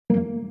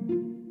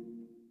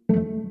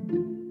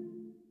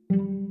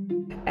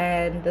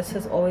and this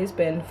has always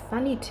been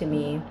funny to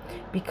me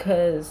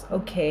because,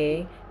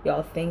 okay,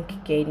 y'all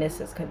think gayness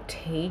is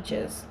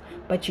contagious,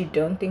 but you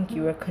don't think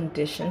you were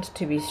conditioned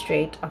to be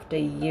straight after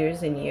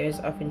years and years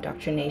of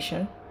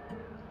indoctrination?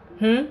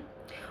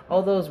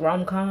 All those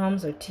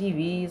rom-coms or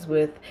TVs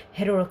with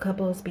hetero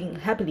couples being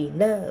happily in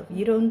love.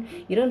 You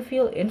don't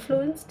feel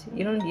influenced?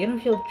 You don't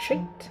feel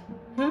tricked?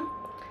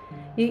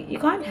 You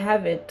can't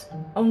have it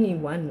only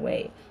one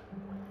way.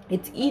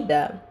 It's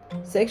either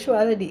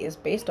sexuality is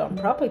based on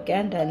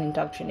propaganda and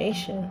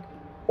indoctrination,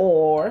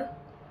 or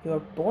you're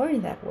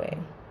born that way.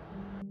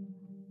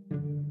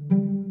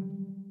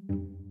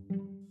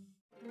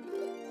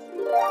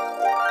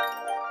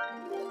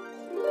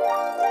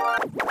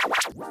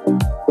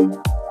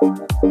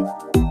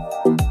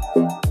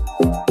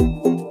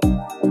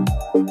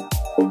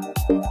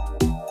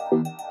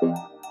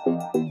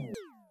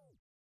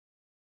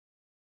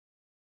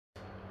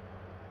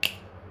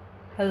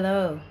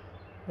 Hello,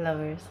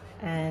 lovers,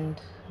 and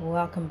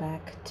welcome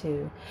back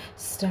to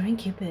Starring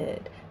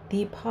Cupid,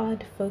 the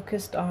pod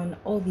focused on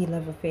all the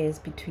love affairs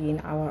between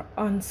our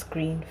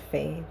on-screen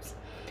faves.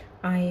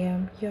 I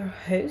am your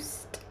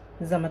host,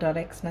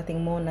 Zamadodix,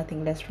 nothing more,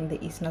 nothing less, from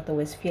the east, not the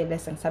west,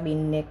 fearless, and Sabi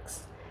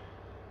Nix.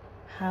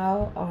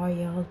 How are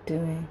y'all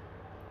doing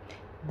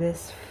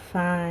this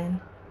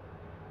fine,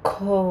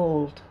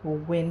 cold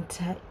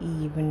winter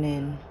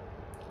evening?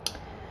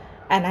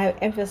 And I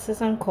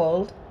emphasis on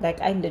cold.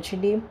 Like, I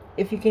literally,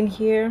 if you can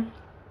hear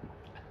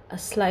a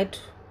slight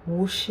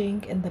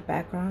whooshing in the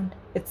background,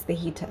 it's the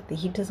heater. The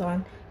heater's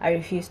on. I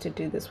refuse to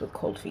do this with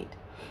cold feet,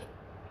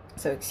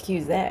 so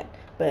excuse that.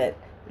 But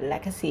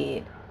like I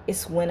said,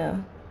 it's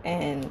winter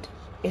and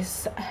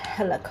it's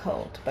hella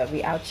cold, but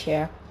we out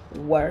here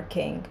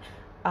working.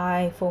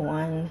 I, for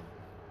one,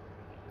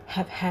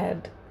 have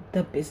had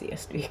the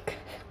busiest week.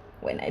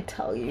 When I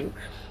tell you,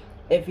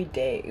 every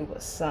day it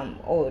was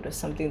it was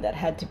something that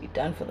had to be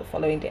done for the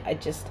following day.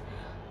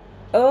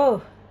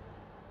 Oh,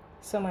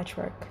 so much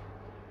work,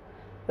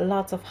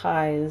 lots of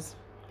highs,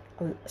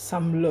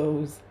 some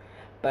lows,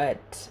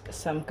 but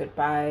some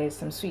goodbyes,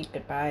 some sweet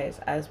goodbyes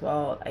as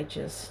well.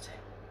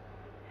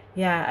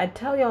 Yeah, I'd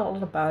tell y'all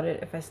all about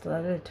it if I still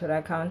had a Twitter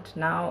account.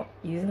 Now,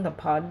 using the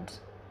pod,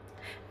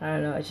 I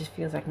don't know, it just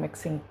feels like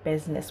mixing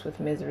business with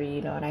misery,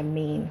 you know what I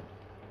mean?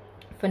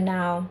 For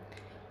now,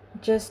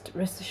 just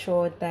rest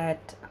assured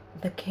that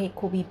the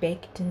cake will be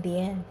baked in the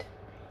end.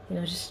 You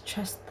know, just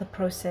trust the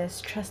process,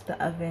 trust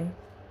the oven,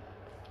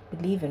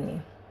 believe in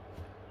me.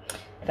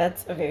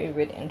 That's a very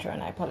weird intro,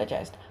 and I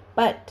apologized.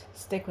 But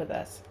stick with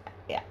us.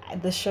 Yeah,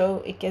 the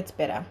show, it gets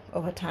better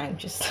over time.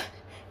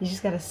 You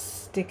just gotta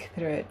stick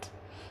through it.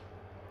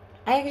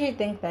 I actually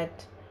think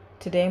that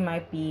today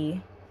might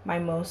be my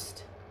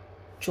most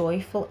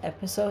joyful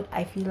episode.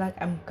 I feel like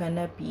I'm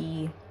gonna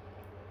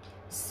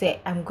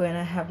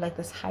have like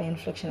this high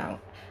inflection out.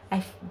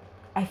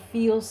 I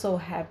feel so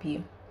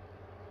happy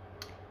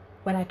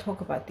when I talk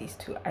about these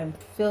two. I'm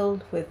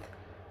filled with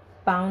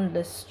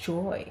boundless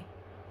joy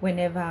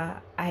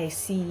whenever I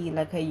see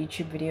like a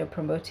YouTube video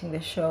promoting the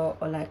show,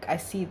 or like I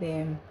see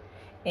them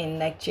in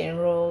like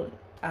general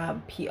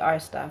PR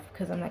stuff,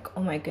 because I'm like,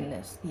 oh my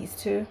goodness, these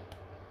two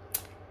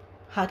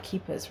heart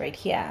keepers right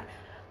here,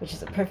 which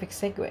is a perfect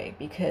segue,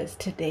 because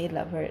today,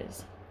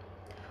 lovers,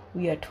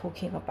 we are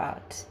talking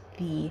about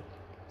the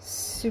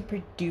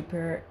super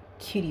duper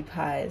cutie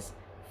pies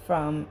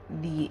from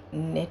the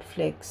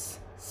Netflix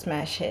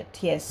smash hit.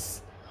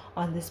 Yes,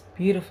 on this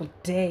beautiful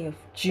day of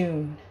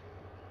June,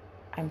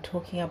 I'm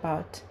talking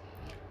about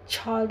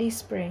Charlie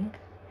Spring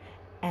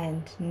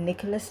and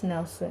Nicholas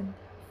Nelson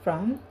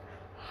from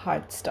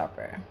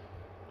Heartstopper.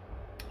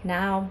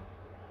 Now,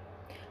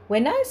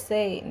 when I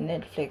say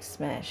Netflix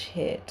smash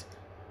hit,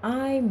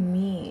 I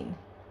mean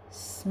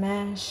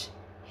smash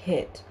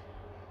hit.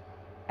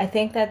 I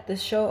think that the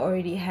show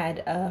already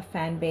had a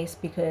fan base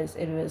because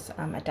it was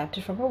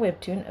adapted from a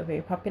webtoon, a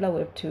very popular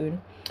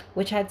webtoon,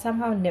 which I'd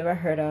somehow never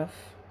heard of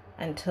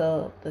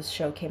until this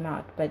show came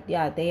out. But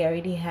yeah, they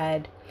already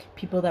had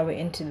people that were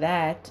into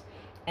that.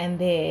 And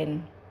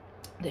then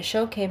the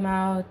show came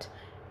out,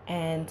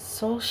 and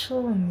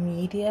social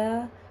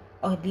media,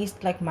 or at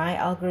least like my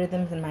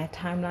algorithms and my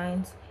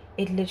timelines,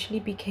 it literally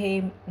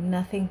became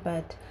nothing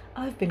but,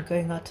 I've been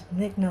going out to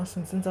Nick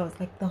Nelson since I was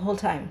like the whole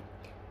time.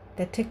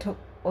 The TikTok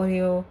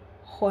audio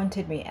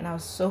haunted me, and I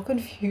was so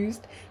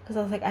confused because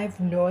I was like, I have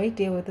no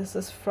idea where this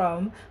is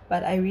from.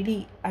 But I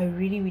really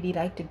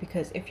liked it,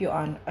 because if you're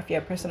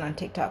a person on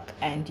TikTok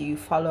and you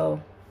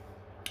follow,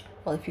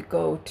 well, if you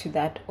go to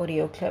that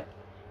audio clip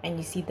and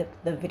you see the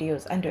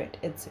videos under it,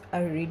 it's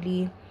a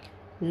really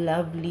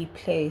lovely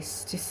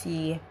place to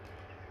see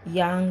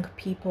young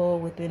people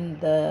within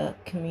the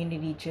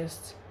community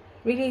just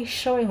really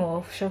showing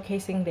off,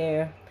 showcasing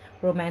their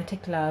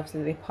romantic loves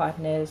with their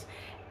partners,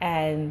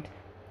 and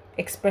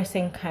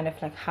expressing kind of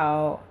like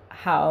how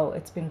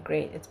it's been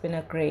great. It's been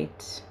a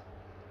great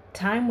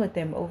time with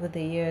them over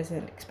the years,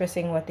 and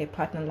expressing what their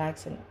partner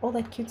likes and all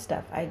that cute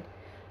stuff.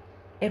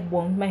 It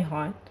warmed my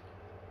heart.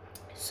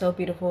 So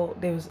beautiful.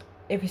 There was,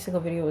 every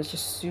single video was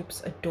just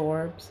soups,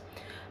 adorbs.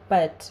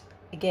 But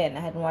again,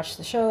 I hadn't watched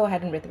the show, I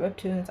hadn't read the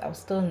webtoons, I was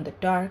still in the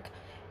dark.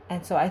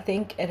 And so I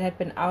think it had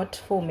been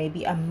out for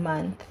maybe a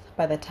month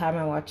by the time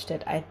I watched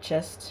it. I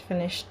just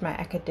finished my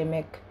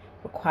academic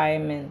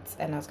requirements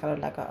and I was kind of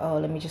like, oh,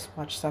 let me just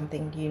watch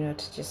something,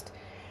 to just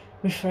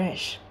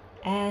refresh.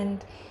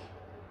 And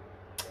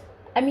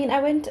I mean,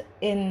 I went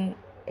in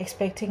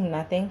expecting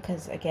nothing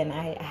because, again,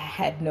 I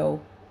had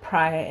no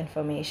prior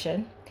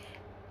information.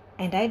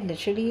 And I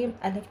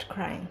left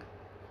crying.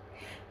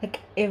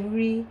 Like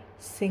every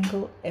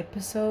single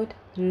episode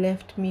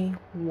left me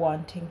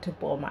wanting to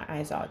bawl my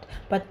eyes out,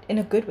 but in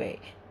a good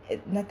way.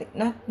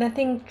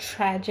 Nothing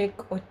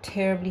tragic or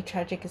terribly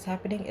tragic is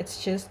happening. It's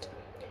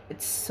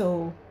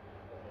so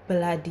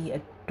bloody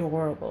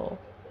adorable.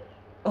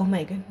 Oh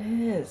my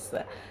goodness.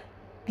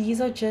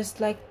 These are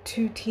just like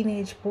two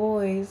teenage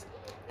boys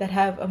that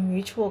have a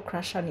mutual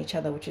crush on each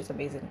other, which is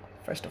amazing,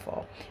 first of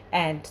all.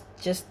 And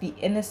just the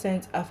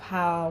innocence of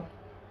how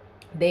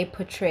they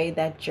portray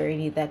that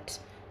journey, that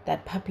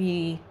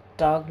puppy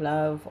dog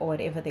love or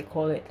whatever they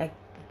call it, like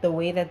the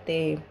way that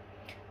they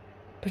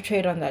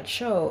portrayed on that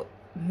show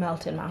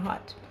melt in my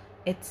heart.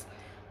 It's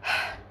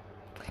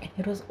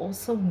it was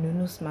also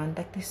Nunus, man.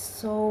 Like they're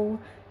so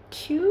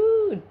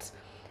cute.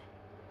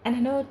 And I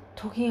know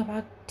talking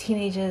about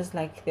teenagers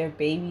like they're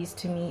babies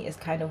to me is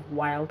kind of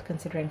wild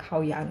considering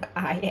how young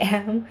I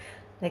am.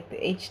 Like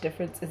the age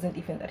difference isn't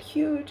even that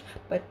huge,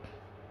 but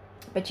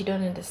you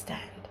don't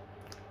understand.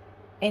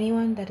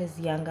 Anyone that is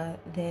younger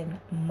than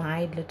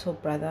my little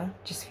brother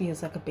just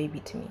feels like a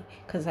baby to me,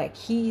 because like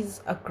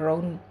he's a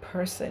grown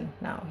person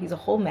now, he's a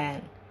whole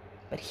man,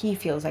 but he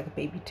feels like a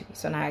baby to me.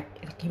 So now I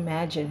like,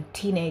 imagine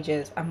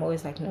teenagers. I'm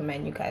always like, no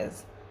man, you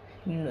guys,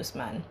 Yunus,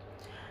 man.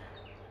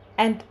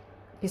 And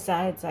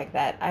besides like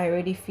that, I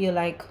already feel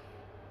like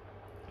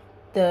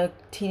the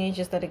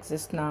teenagers that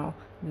exist now,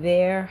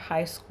 their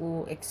high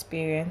school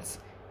experience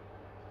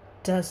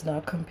does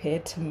not compare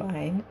to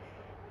mine.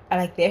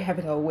 Like they're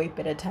having a way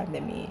better time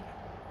than me.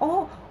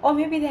 Or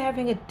maybe they're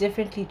having a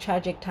differently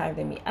tragic time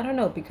than me. I don't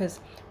know, because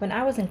when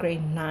I was in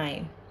grade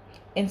 9,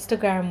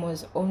 Instagram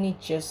was only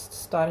just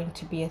starting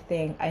to be a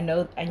thing. I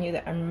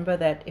remember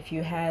that if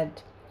you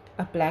had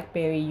a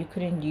BlackBerry, you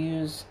couldn't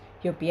use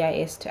your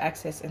BIS to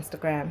access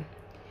Instagram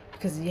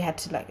because you had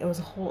to, like, it was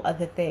a whole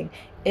other thing.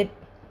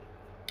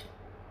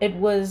 It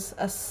was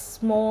a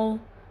small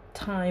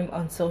time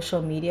on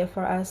social media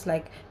for us.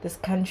 Like this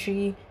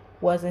country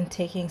wasn't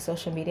taking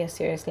social media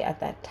seriously at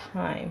that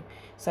time.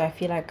 So I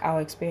feel like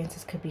our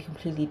experiences could be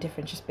completely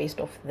different just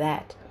based off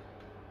that.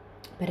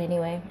 But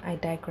anyway, I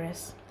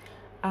digress.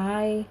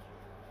 I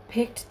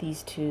picked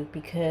these two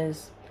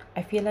because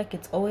I feel like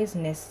it's always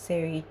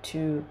necessary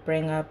to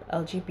bring up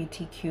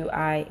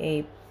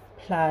LGBTQIA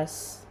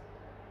plus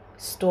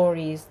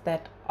stories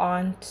that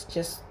aren't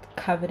just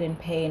covered in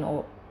pain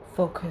or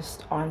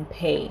focused on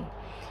pain.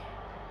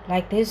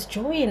 Like there's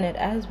joy in it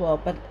as well,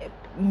 but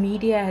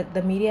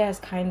the media has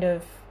kind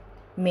of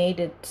made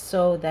it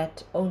so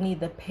that only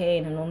the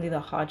pain and only the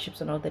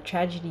hardships and all the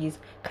tragedies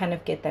kind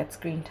of get that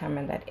screen time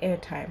and that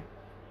airtime.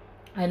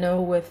 I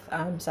know with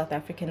South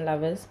African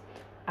lovers,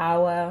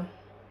 our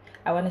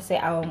I want to say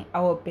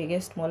our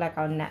biggest, more like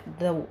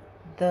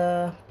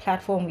the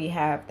platform we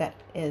have that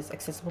is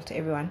accessible to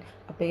everyone,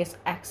 our biggest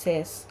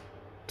access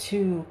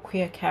to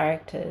queer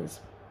characters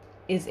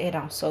is in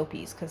our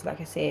soapies, because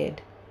like I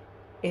said,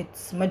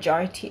 it's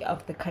majority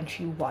of the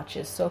country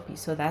watches soapy.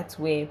 So that's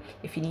where,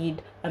 if you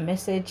need a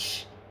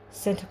message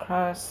sent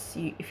across,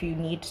 if you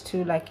need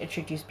to like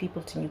introduce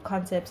people to new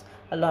concepts,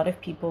 a lot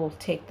of people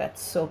take that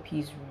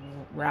soapies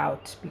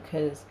route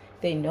because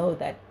they know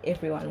that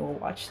everyone will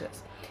watch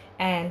this.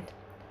 And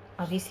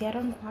obviously I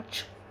don't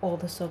watch all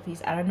the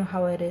soapies. I don't know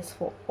how it is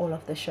for all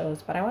of the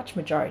shows, but I watch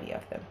majority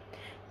of them.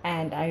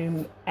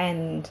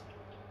 And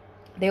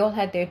they all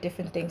had their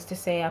different things to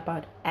say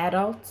about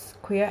adults,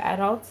 queer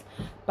adults.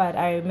 But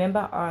I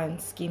remember on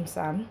Scheme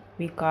Sam,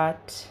 we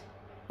got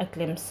a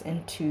glimpse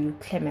into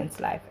Clement's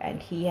life,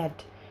 and he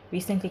had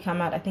recently come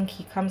out. I think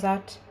he comes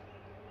out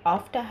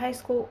after high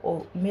school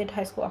or mid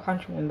high school, I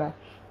can't remember.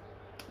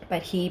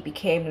 But he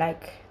became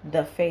like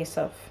the face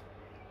of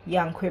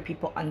young queer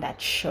people on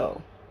that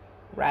show,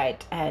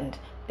 right? And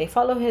they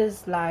follow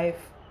his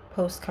life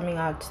post coming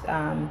out.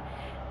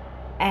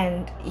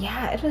 And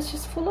yeah, it was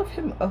just full of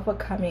him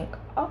overcoming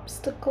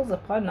obstacles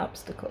upon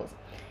obstacles.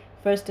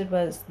 First, it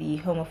was the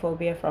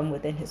homophobia from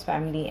within his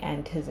family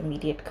and his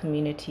immediate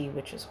community,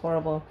 which was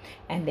horrible.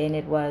 And then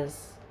it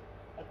was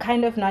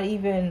kind of not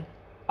even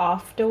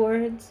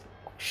afterwards,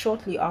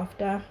 shortly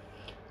after,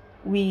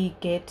 we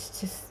get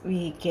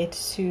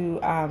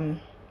to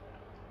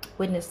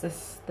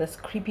witness this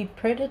creepy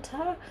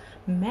predator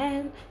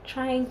man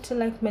trying to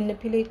like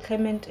manipulate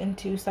Clement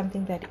into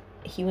something that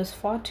he was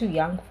far too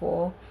young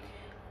for.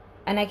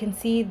 And I can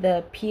see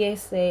the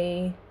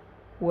PSA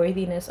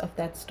worthiness of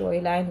that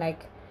storyline.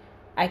 Like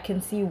I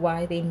can see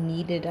why they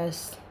needed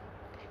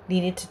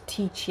to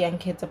teach young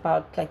kids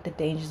about like the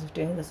dangers of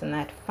doing this and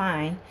that.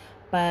 Fine,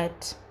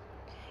 but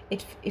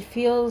it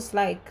feels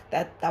like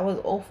that was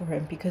all for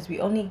him, because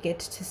we only get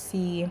to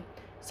see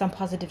some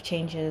positive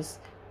changes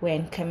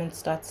when Clement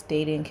starts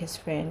dating his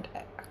friend.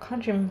 I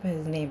can't remember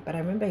his name, but I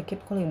remember I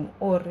kept calling him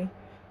Ori.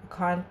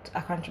 I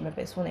can't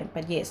remember his full name,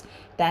 but yes,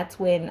 that's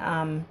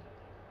when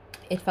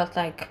it felt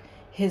like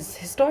his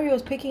story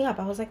was picking up.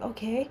 I was like,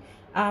 okay,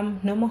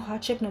 no more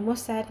hardship, no more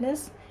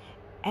sadness.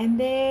 And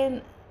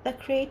then the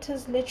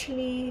creators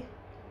literally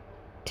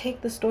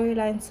take the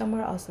storyline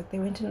somewhere else. Like they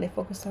went and they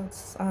focused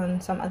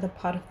on some other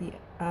part of the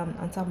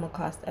ensemble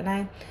cast,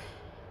 and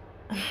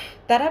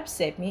that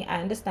upset me.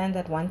 I understand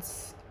that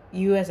once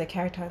you as a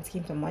character on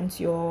Scheme, once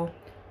your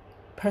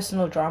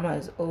personal drama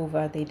is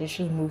over, they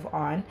literally move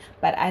on.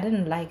 But I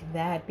didn't like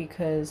that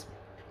because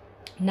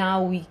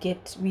now we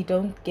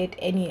don't get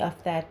any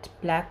of that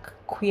black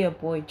queer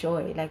boy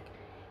joy. Like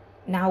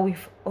now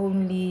we've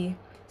only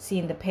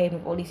seen the pain,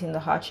 we've only seen the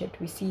hardship,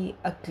 we see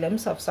a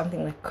glimpse of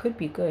something that could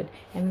be good,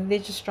 and then they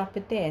just drop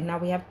it there. And now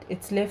we have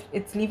it's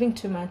leaving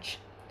too much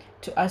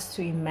to us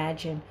to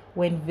imagine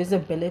when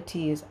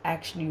visibility is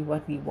actually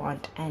what we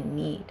want and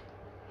need.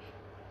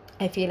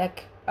 I feel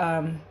like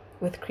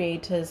with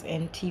creators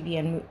in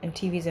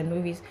TVs and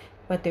movies,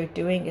 what they're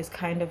doing is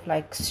kind of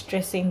like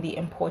stressing the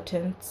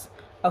importance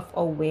of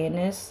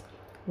awareness,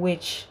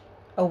 which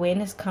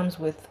awareness comes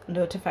with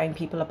notifying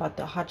people about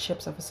the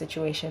hardships of a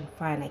situation.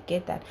 Fine, I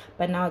get that,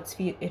 but now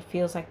it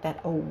feels like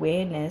that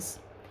awareness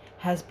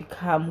has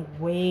become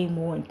way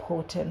more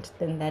important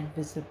than that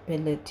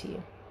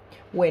visibility,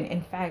 when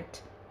in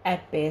fact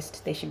at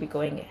best they should be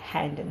going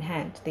hand in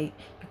hand.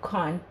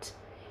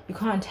 You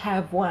can't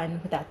have one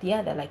without the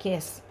other. Like,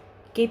 yes,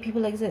 gay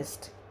people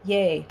exist,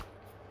 yay,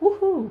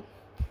 woohoo,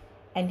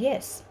 and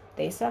yes,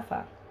 they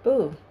suffer,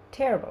 boo,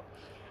 terrible,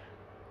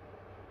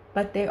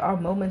 but there are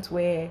moments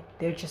where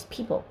they're just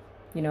people,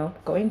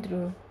 going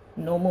through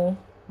normal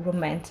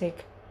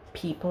romantic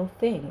people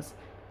things.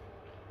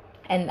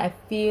 And I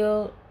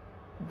feel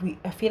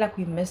like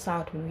we miss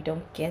out when we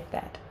don't get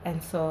that.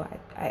 And so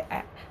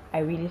I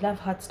really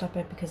love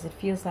Heartstopper because it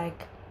feels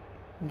like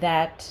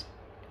that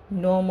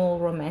normal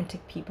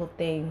romantic people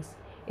things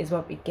is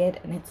what we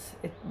get, and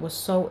it was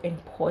so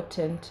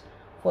important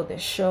for the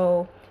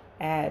show,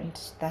 and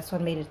that's what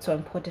made it so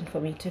important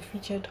for me to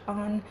feature it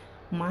on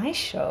my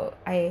show.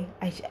 I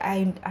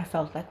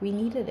felt like we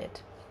needed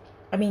it.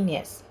 I mean,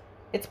 yes,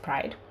 it's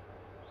Pride,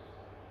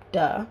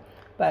 duh,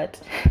 but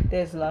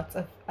there's lots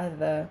of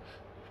other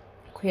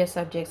queer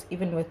subjects,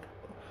 even with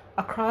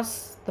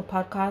across the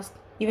podcast,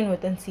 even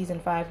within season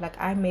 5. Like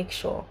I make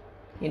sure,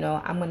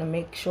 I'm gonna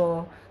make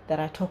sure that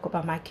I talk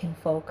about my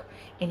kinfolk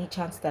any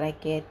chance that I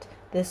get.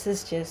 This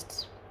is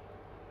just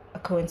a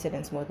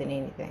coincidence more than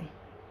anything.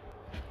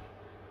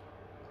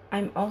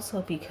 I'm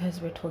also,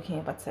 because we're talking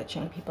about such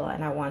young people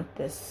and I want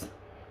this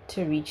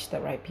to reach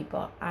the right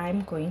people,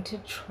 I'm going to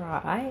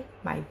try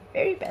my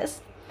very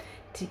best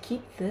to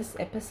keep this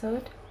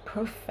episode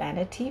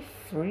profanity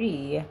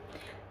free.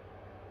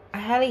 I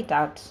highly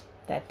doubt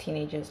that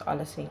teenagers are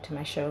listening to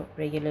my show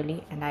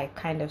regularly, and I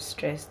kind of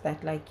stress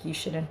that, like, you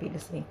shouldn't be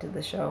listening to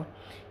the show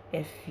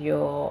if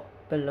you're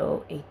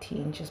below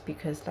 18, just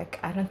because, like,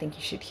 I don't think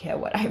you should hear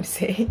what I'm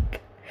saying.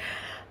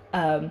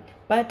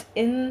 But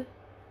in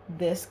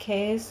this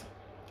case,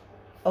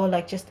 or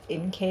like just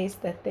in case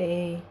that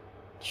they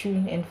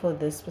tune in for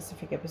this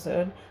specific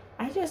episode,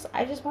 I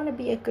just want to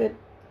be a good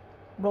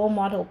role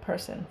model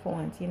person for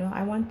once.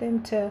 I want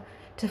them to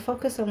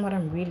focus on what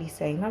I'm really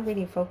saying, not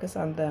really focus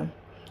on the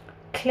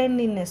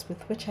cleanliness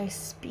with which I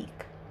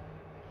speak.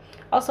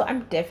 Also,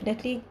 I'm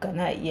definitely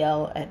gonna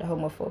yell at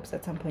homophobes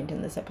at some point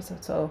in this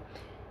episode, so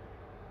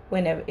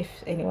if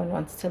anyone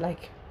wants to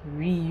like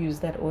reuse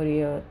that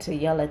audio to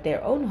yell at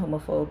their own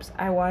homophobes,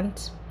 I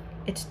want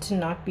it to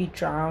not be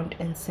drowned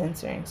in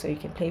censoring, so you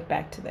can play it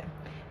back to them,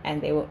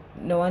 and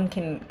no one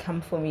can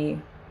come for me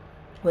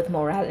with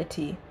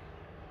morality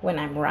when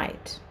I'm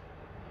right.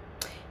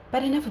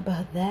 But enough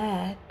about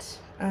that.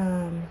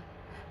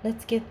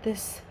 Let's get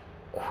this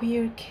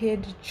queer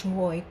kid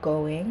joy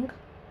going.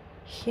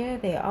 Here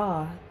they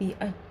are, the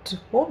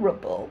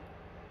adorable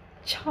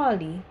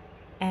Charlie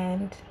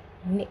and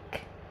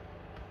Nick.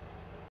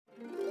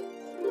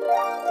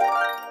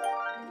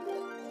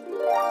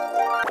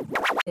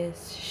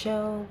 This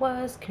show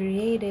was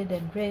created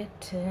and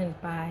written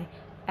by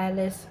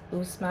Alice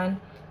Oseman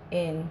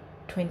in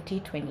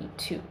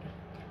 2022.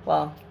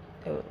 Well,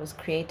 it was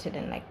created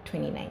in like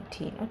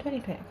 2019 or 2020, I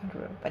can't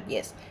remember. But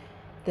yes,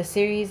 the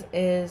series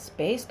is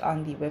based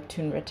on the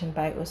webtoon written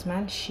by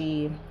Oseman.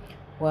 She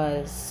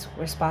was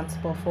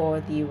responsible for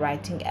the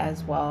writing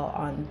as well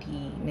on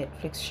the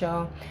Netflix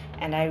show,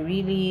 and I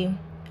really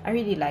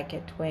like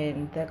it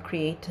when the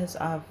creators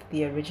of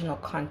the original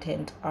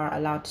content are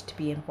allowed to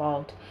be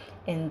involved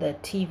in the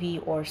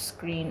TV or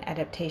screen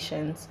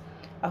adaptations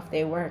of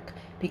their work,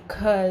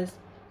 because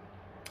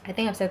I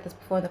think I've said this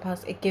before in the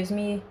past, it gives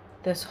me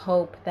this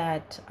hope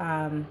that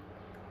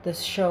this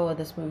show or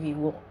this movie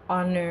will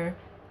honor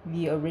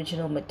the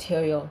original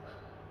material.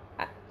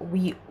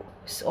 We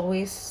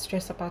always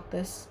stress about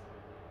this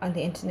on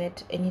the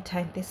internet.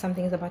 Anytime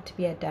something is about to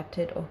be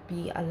adapted or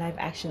be a live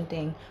action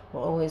thing,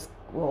 we're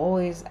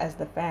always as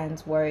the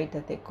fans worried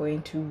that they're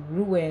going to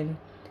ruin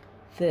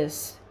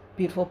this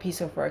beautiful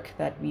piece of work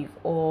that we've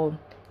all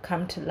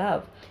come to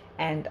love.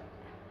 And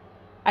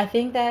I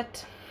think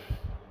that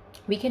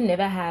we can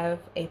never have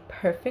a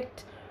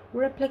perfect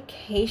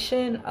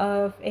replication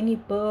of any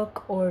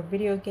book or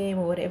video game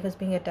or whatever's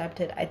being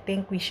adapted. I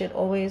think we should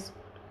always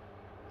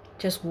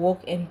just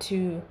walk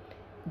into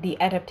the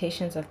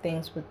adaptations of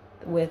things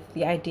with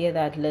the idea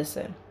that,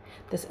 listen,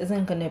 this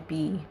isn't going to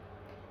be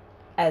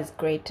as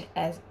great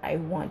as I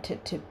want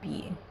it to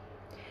be.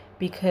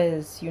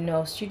 Because, you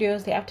know,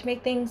 studios, they have to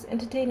make things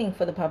entertaining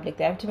for the public.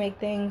 They have to make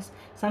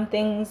some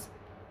things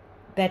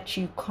that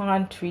you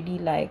can't really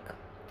like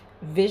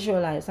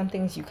visualize, some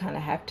things you kind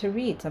of have to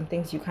read, some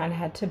things you kind of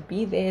had to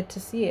be there to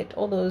see it,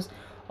 all those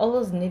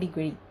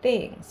nitty-gritty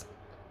things.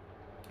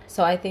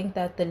 So I think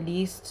that the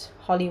least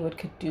Hollywood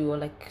could do, or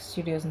like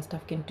studios and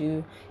stuff can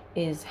do,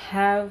 is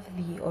have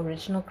the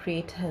original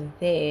creator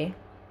there,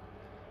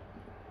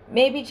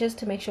 maybe just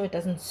to make sure it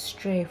doesn't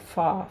stray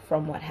far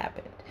from what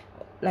happened,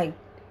 like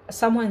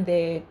someone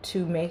there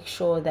to make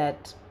sure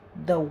that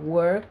the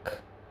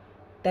work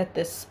that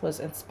this was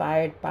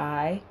inspired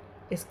by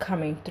is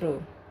coming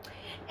through.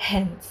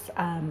 Hence,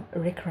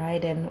 Rick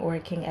Riordan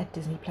working at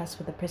Disney Plus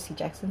for the Percy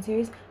Jackson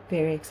series.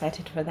 Very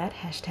excited for that.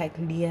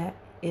 Hashtag Leah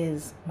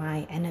is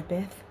my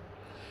Annabeth.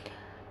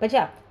 But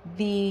yeah,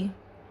 the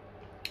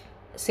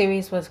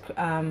series was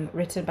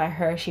written by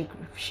her.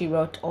 She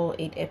wrote all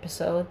 8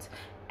 episodes,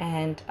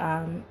 and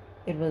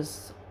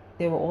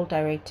they were all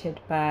directed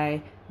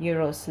by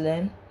Euros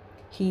Lyn.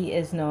 He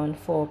is known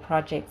for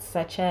projects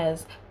such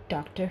as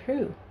Doctor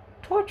Who,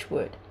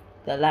 Torchwood,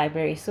 The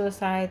Library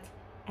Suicides,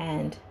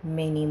 and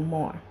many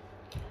more.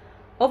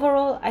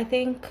 Overall, I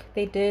think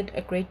they did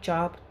a great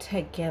job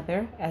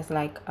together as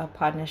like a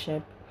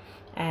partnership,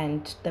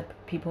 and the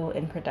people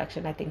in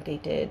production, I think they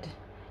did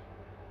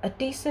a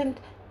decent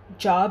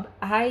job.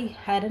 I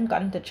hadn't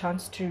gotten the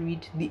chance to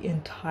read the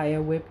entire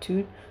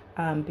webtoon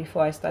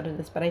before I started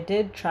this, but I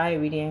did try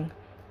reading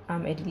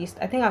at least,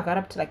 I think I got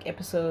up to like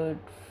episode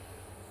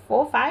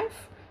 4 5.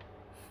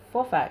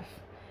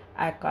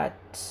 I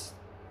got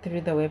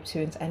through the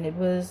webtoons, and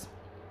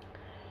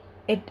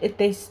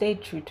they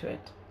stayed true to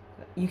it.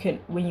 You can,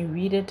 when you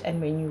read it and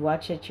when you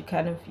watch it, you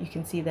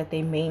can see that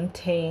they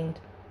maintained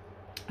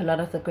a lot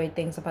of the great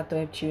things about the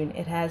webtoon.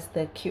 It has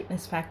the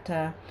cuteness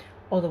factor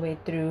all the way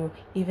through,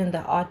 even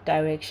the art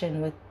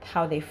direction with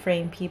how they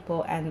frame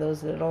people, and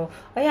those little,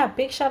 oh yeah,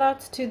 big shout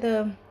outs to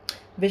the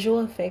visual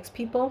effects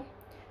people.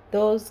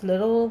 Those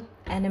little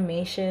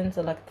animations,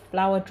 or like the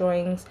flower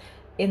drawings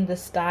in the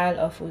style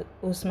of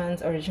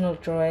Usman's original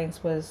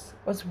drawings, was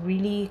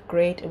really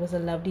great. It was a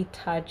lovely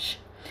touch.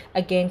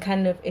 Again,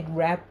 kind of it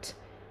wrapped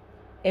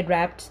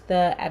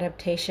the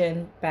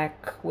adaptation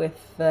back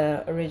with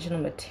the original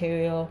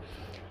material.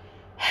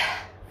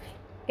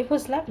 It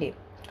was lovely.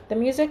 The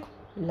music,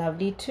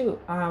 lovely too.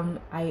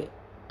 I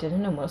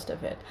didn't know most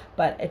of it,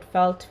 but it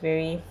felt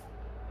very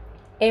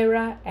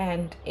era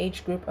and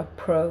age group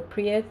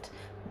appropriate.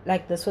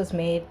 Like this was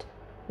made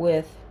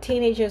with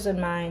teenagers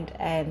in mind,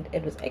 and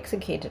it was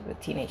executed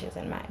with teenagers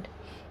in mind.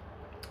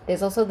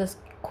 There's also this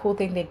cool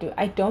thing they do.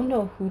 I don't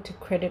know who to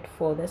credit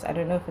for this. I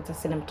don't know if it's a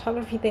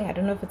cinematography thing. I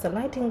don't know if it's a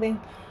lighting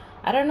thing.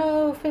 I don't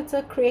know if it's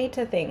a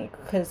creator thing,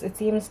 because it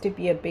seems to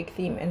be a big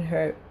theme in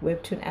her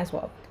webtoon as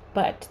well.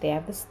 But they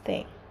have this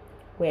thing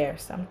where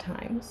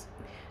sometimes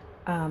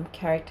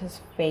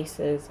characters'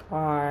 faces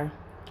are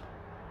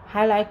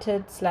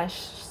highlighted /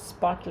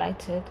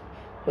 spotlighted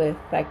with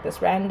like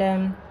this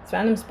random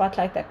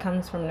spotlight that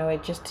comes from nowhere,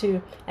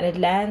 and it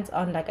lands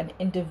on like an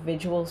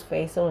individual's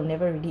face. So it'll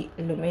never really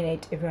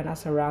illuminate everyone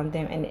else around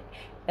them,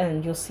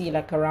 and you'll see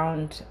like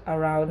around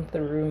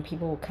the room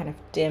people will kind of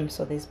dim,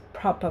 so there's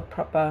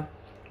proper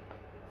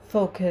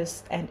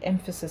focus and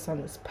emphasis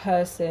on this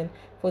person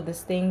for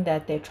this thing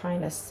that they're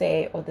trying to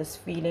say, or this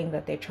feeling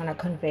that they're trying to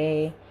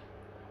convey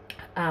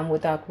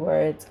without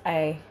words.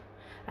 I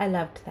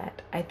loved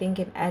that. I think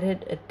it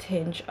added a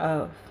tinge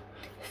of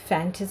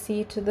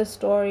fantasy to the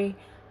story,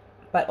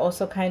 but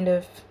also kind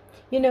of,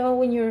 you know,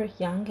 when you're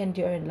young and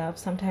you're in love,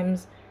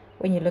 sometimes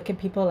when you look at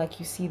people, like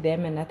you see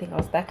them and nothing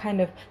else, that kind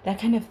of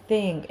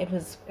thing. It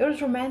was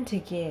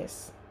romantic,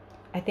 yes.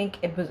 I think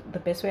it was, the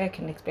best way I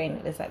can explain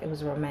it is that it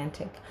was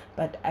romantic,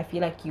 but I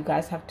feel like you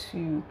guys have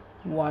to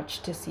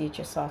watch to see it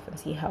yourself and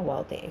see how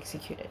well they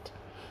execute it.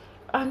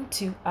 On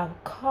to our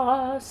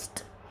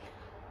cast.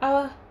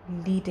 Our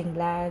leading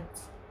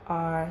lads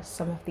are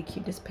some of the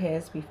cutest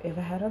pairs we've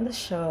ever had on the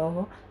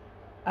show.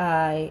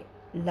 I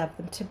love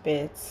them to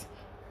bits.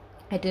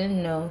 I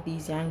didn't know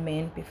these young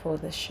men before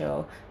the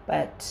show,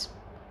 but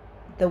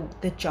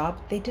the job,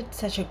 they did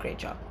such a great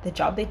job. The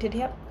job they did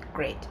here,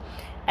 great.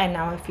 And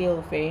now I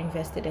feel very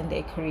invested in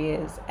their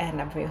careers,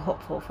 and I'm very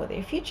hopeful for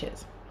their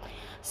futures.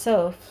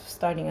 So,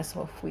 starting us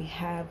off, we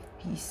have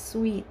the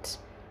sweet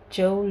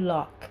Joe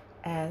Locke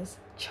as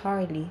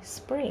Charlie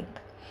Spring.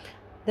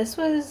 This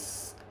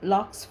was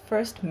Locke's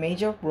first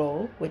major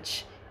role,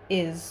 which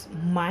is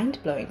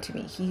mind-blowing to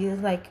me. He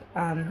is like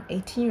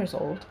 18 years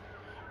old,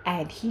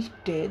 and he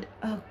did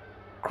a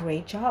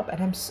great job.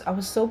 And I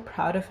was so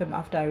proud of him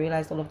after I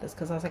realized all of this,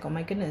 because I was like, oh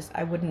my goodness,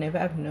 I would never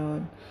have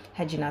known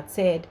had you not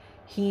said.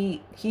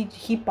 He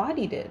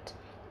bodied it.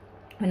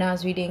 When I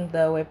was reading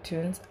the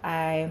webtoons,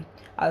 I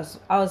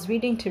was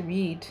reading to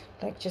read,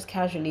 like just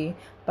casually,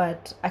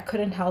 but I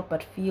couldn't help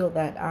but feel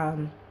that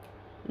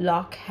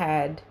Locke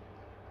had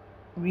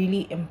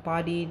really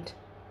embodied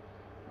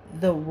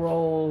the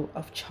role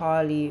of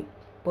Charlie,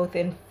 both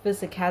in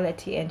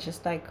physicality and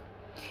just like,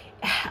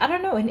 I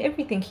don't know, in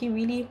everything. He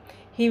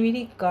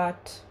really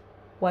got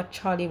what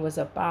Charlie was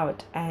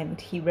about, and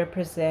he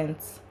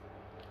represents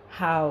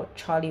how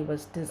Charlie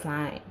was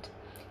designed.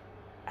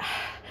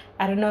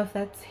 I don't know if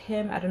that's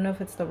him. I don't know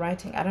if it's the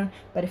writing. I don't,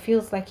 but it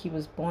feels like he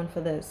was born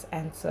for this.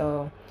 And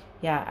so,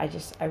 yeah,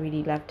 I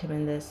really loved him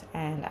in this,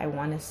 and I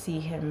want to see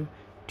him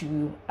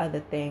do other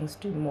things,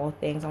 do more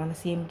things. I want to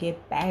see him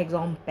get bags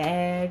on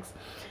bags,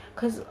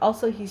 because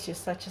also he's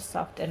just such a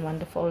soft and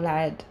wonderful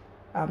lad.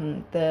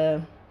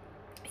 The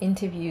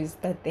interviews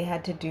that they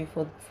had to do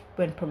for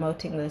when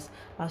promoting this,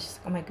 I was just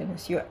like, oh my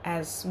goodness, you're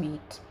as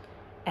sweet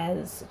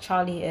as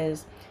Charlie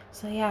is.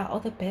 So yeah, all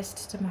the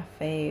best to my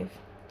fave.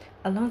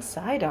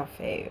 Alongside our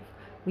fave,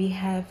 we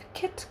have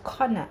Kit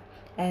Connor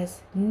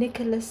as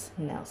Nicholas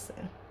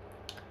Nelson.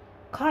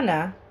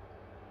 Connor,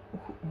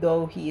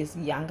 though he is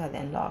younger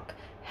than Locke,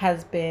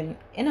 has been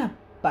in a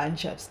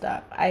bunch of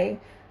stuff.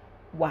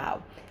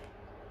 Wow.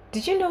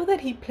 Did you know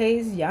that he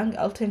plays young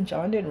Elton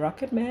John in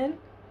Rocketman?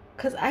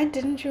 Cause I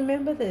didn't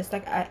remember this.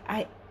 Like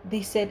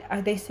they said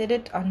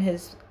it on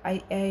his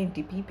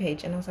IMDb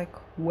page, and I was like,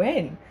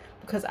 when?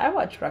 Because I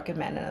watched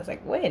Rocketman and I was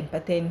like, when?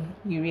 But then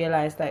you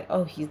realize like,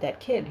 oh, he's that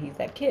kid.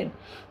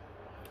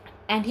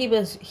 And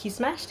he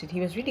smashed it.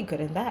 He was really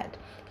good in that.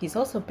 He's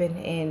also been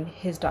in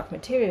his Dark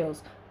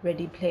Materials,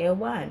 Ready Player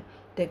One,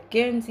 the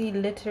Guernsey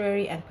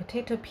Literary and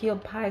Potato Peel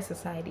Pie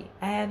Society,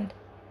 and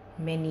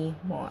many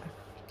more.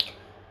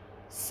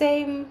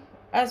 Same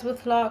as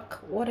with Locke,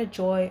 what a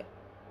joy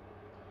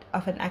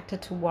of an actor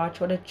to watch,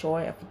 what a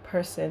joy of a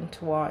person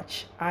to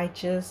watch. I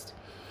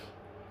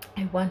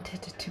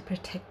wanted to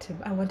protect him.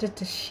 I wanted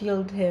to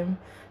shield him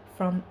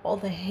from all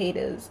the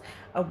haters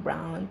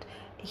around.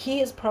 He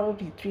is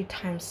probably 3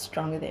 times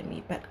stronger than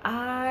me, but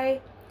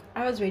I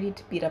was ready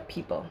to beat up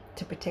people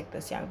to protect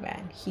this young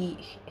man.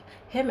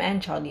 Him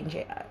and Charlie and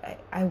Jay,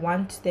 I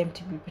want them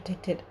to be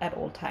protected at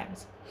all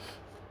times.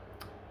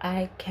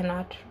 I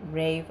cannot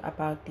rave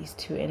about these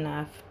two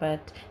enough,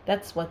 but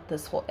that's what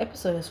this whole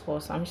episode is for,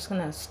 so I'm just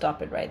gonna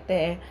stop it right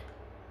there.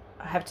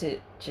 I have to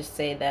just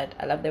say that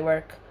I love their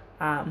work.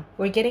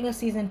 We're getting a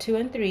season 2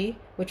 and 3,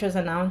 which was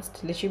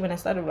announced literally when I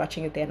started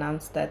watching it. They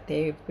announced that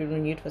they've been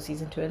renewed for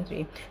season 2 and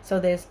 3, so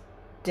there's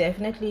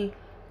definitely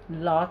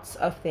lots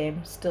of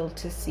them still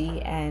to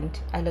see, and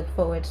I look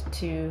forward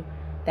to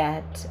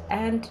that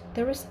and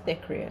the rest of their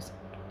careers.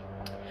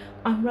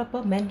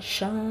 Honorable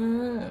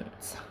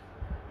mentions.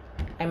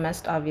 I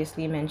must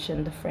obviously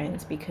mention the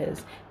Friends,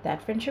 because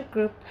that friendship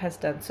group has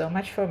done so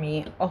much for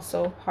me.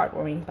 Also,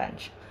 heartwarming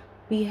bunch.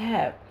 We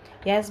have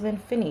Yasmin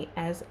Finney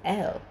as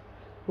Elle,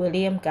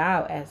 William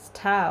Gao as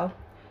Tao,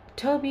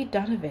 Toby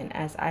Donovan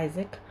as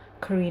Isaac,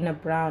 Karina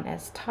Brown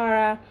as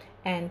Tara,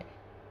 and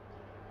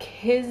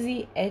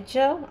Kizzy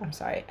Edgel,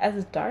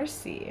 as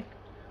Darcy.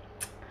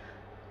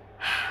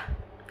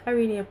 I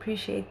really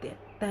appreciate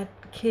that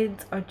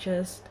kids are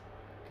just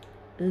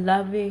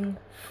loving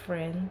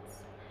friends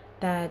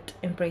that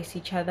embrace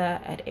each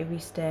other at every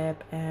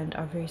step and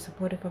are very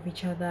supportive of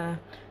each other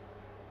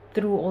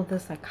through all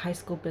this like high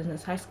school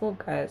business. High school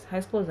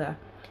is a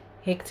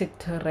hectic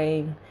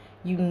terrain.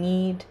 You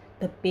need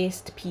the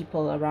best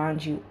people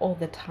around you all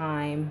the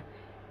time,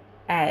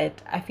 and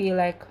I feel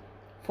like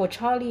for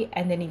Charlie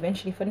and then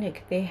eventually for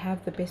Nick, they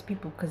have the best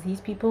people, because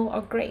these people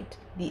are great.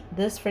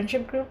 This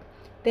friendship group,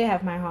 they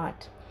have my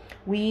heart.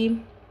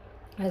 We,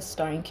 as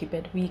Starring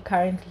Cupid, we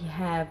currently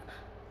have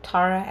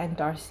Tara and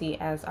Darcy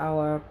as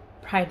our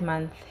Pride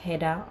Month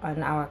header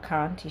on our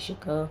account. You should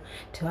go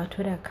to our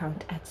Twitter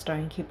account at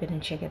Starring Cupid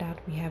and check it out.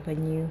 We have a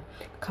new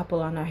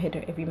couple on our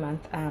header every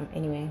month.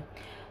 Anyway,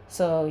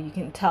 so you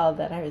can tell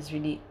that I was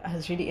really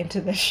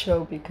into this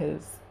show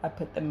because I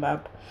put them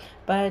up.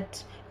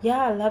 But yeah,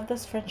 I love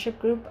this friendship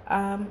group.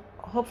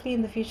 Hopefully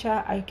in the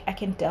future I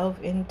can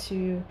delve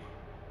into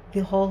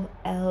the whole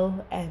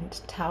Elle and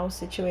Tao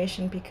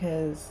situation,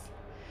 because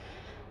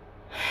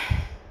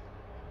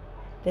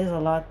there's a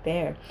lot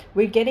there.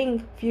 We're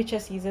getting future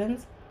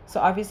seasons, so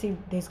obviously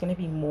there's going to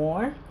be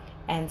more,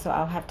 and so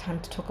I'll have time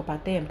to talk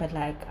about them. But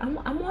like,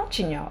 I'm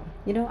watching y'all,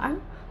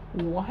 I'm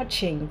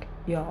watching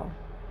y'all.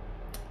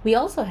 We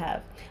also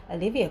have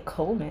Olivia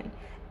Colman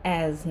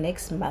as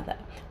Nick's mother,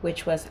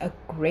 which was a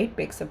great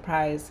big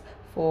surprise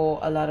for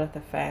a lot of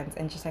the fans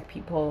and just like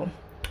people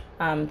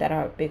that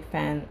are a big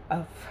fan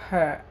of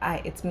her.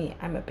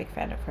 I'm a big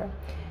fan of her.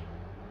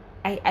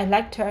 I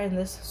liked her in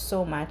this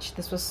so much.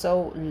 This was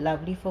so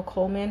lovely for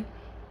Coleman.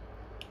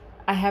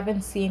 I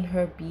haven't seen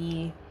her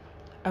be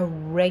a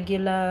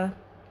regular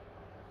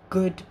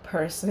good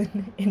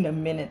person in a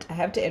minute. I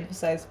have to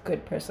emphasize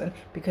good person,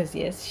 because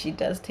yes, she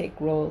does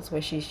take roles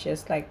where she's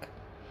just like,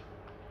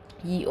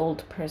 ye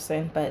old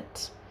person,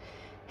 but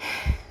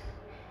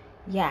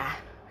yeah.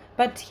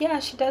 But yeah,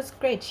 she does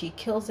great. She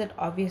kills it,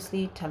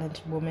 obviously.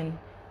 Talented woman,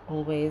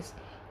 always.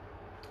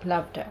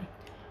 Loved her.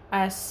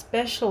 A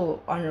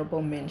special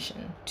honorable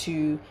mention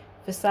to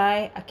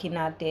Fasai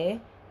Akinade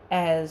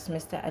as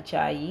Mr.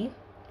 Ajayi.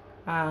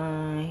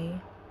 I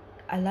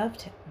I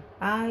loved him.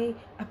 I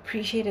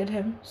appreciated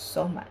him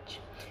so much.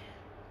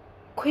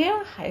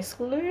 Queer high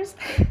schoolers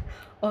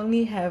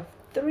only have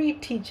three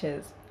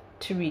teachers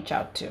to reach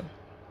out to: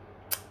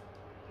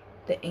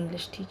 the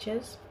English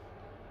teachers,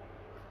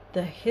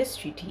 the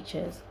history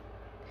teachers,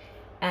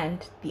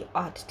 and the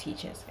art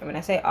teachers. And when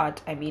I say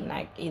art, I mean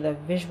like either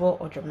visual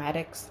or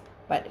dramatics.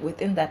 But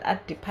within that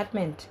art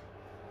department,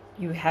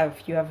 you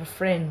have a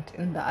friend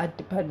in the art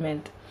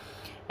department.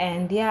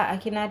 And yeah,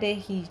 Akinade,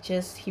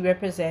 he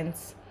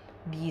represents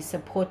the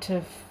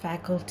supportive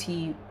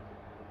faculty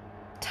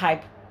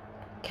type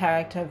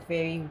character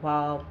very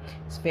well.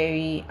 It's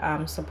very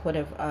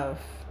supportive of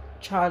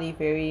Charlie,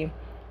 very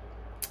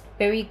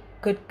very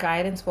good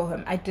guidance for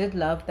him. I did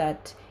love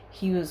that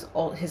his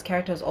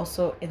character is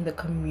also in the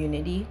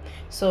community.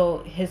 So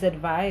his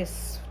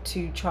advice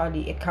to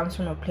Charlie, it comes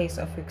from a place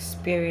of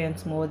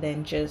experience more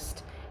than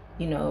just,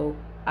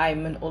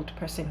 I'm an old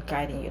person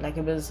guiding you. Like,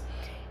 it was,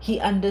 he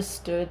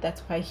understood,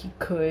 that's why he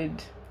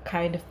could,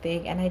 kind of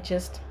thing. And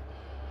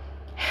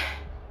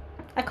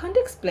I can't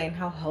explain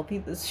how healthy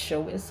this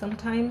show is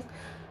sometimes.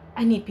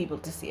 I need people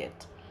to see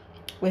it.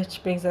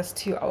 Which brings us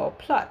to our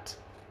plot.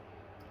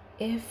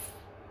 If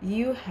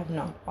you have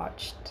not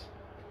watched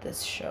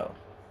this show,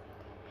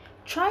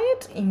 try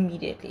it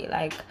immediately,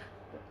 like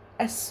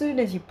as soon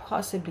as you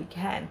possibly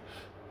can.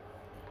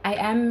 I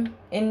am,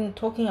 in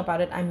talking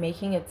about it, I'm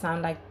making it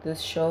sound like this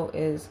show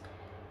is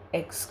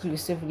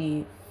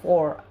exclusively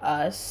for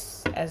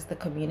us as the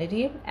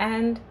community,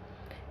 and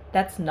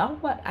that's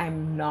not what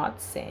I'm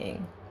not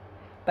saying.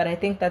 But I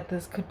think that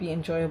this could be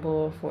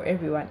enjoyable for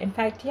everyone. In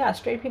fact, yeah,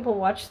 straight people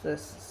watch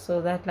this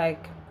so that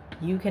like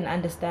you can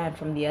understand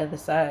from the other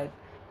side,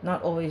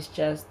 not always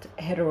just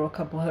hetero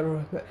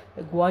couple,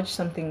 like watch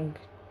something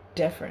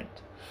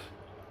different.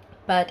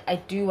 But I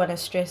do want to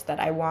stress that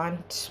I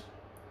want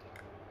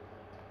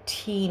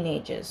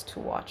teenagers to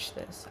watch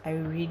this. I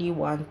really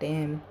want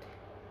them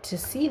to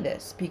see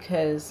this,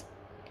 because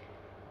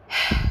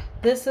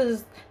this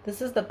is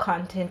the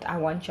content I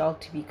want y'all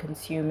to be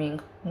consuming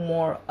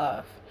more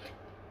of.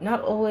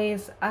 Not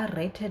always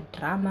R-rated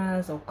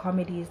dramas or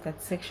comedies that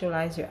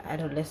sexualize your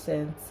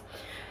adolescence.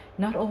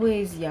 Not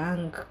always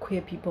young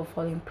queer people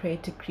falling prey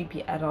to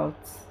creepy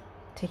adults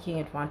taking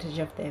advantage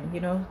of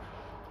them.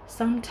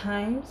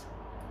 Sometimes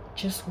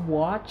just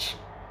watch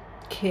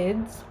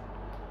kids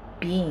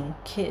being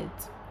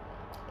kids.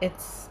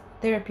 It's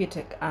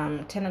therapeutic.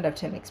 10 out of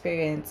 10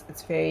 experience.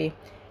 It's very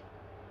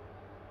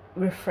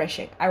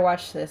refreshing. I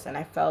watched this and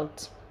I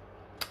felt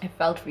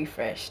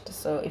refreshed.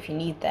 So if you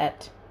need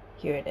that,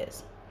 here it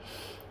is.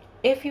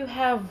 If you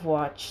have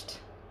watched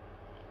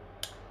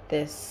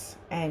this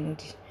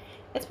and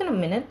it's been a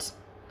minute,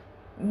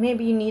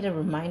 maybe you need a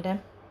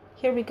reminder,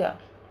 here we go.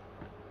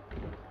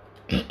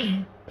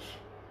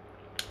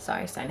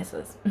 Sorry,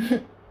 sinuses.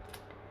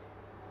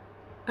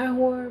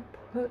 Oh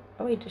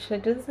wait, should I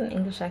do this in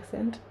English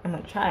accent? I'm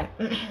gonna try.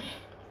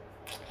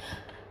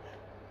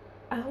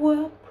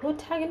 Our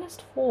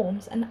protagonist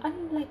forms an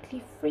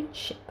unlikely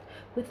friendship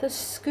with a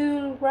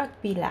school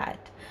rugby lad,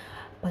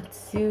 but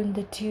soon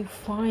the two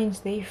find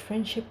their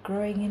friendship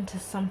growing into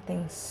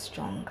something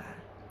stronger.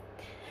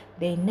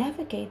 They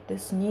navigate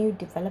this new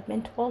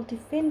development while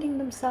defending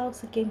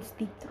themselves against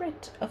the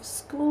threat of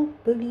school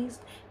bullies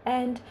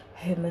and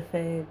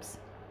homophobes,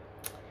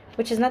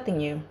 which is nothing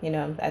new.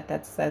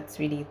 That's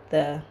really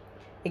the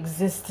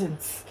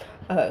existence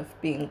of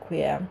being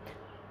queer.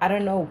 I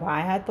don't know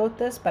why I thought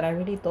this, but I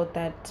really thought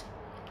that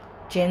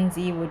Gen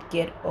Z would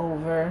get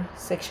over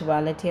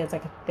sexuality as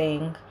like a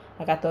thing.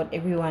 Like, I thought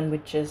everyone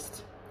would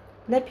just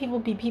let people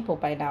be people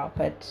by now,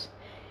 but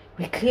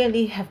we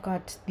clearly have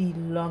got the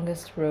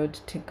longest road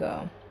to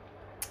go.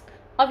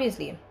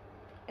 Obviously,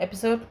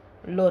 episode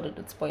loaded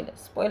with spoilers.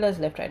 Spoilers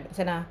left, right, and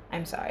center.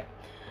 I'm sorry.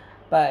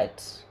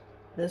 But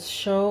this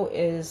show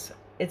it's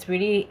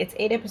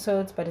 8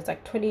 episodes, but it's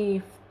like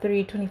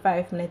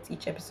 25 minutes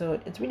each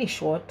episode. It's really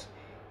short.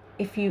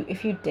 If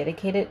you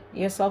dedicated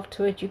yourself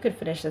to it, you could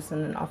finish this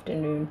in an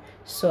afternoon.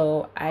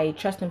 So I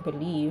trust and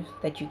believe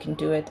that you can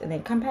do it, and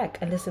then come back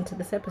and listen to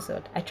this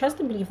episode. I trust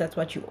and believe that's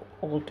what you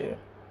all do.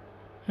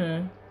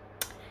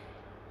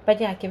 But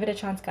yeah, give it a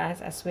chance,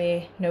 guys. I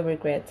swear, no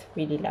regrets.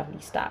 Really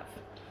lovely stuff.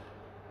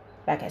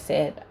 Like I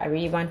said, I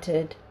really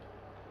wanted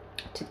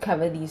to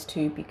cover these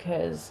two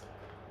because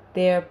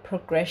their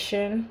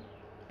progression,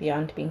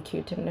 beyond being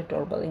cute and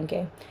adorable and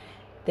gay,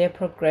 their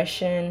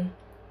progression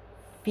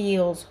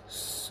feels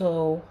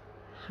so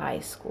high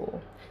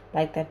school.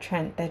 Like that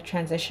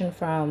transition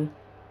from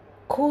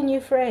cool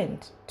new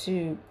friend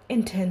to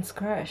intense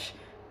crush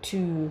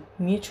to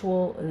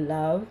mutual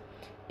love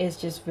is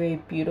just very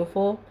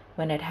beautiful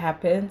when it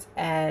happens.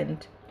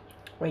 And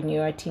when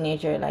you're a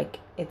teenager, like,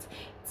 it's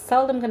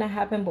seldom gonna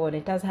happen, but when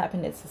it does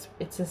happen, it's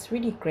this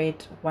really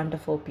great,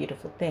 wonderful,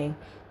 beautiful thing.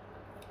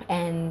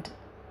 And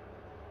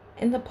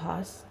in the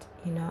past,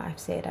 I've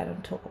said I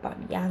don't talk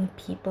about young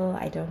people.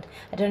 I don't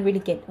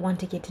really want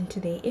to get into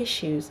their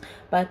issues,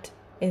 but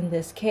in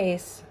this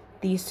case,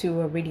 these two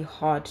were really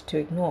hard to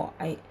ignore.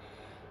 I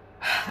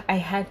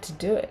had to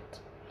do it.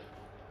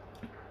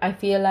 I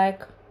feel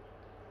like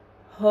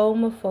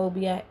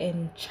homophobia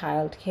in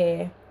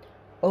childcare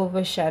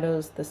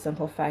overshadows the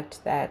simple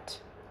fact that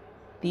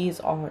these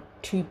are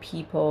two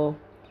people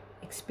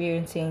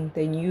experiencing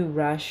the new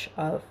rush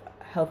of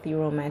healthy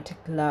romantic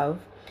love,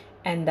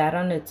 and that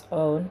on its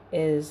own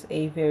is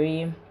a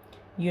very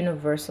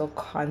universal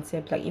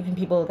concept. Like, even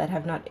people that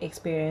have not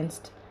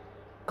experienced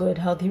good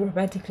healthy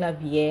romantic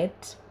love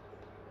yet,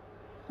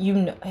 you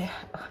know,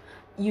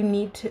 you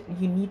need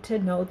to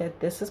know that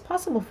this is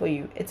possible for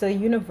you. It's a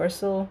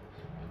universal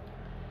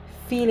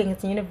feeling,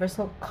 it's a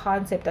universal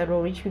concept that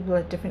will reach people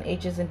at different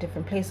ages and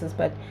different places,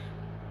 but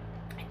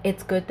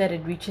it's good that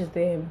it reaches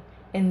them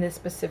in this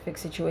specific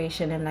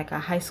situation, in like a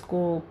high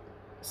school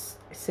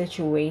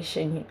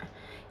situation,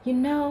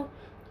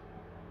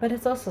 but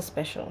it's also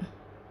special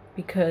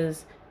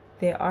because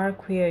there are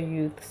queer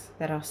youths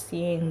that are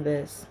seeing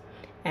this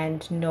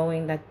and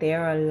knowing that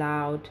they're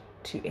allowed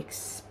to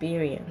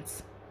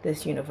experience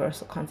this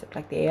universal concept.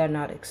 Like, they are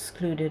not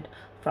excluded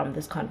from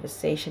this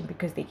conversation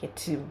because they get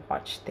to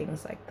watch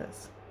things like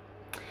this.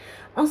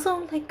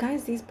 Also, like,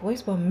 guys, these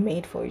boys were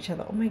made for each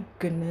other. Oh my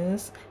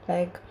goodness.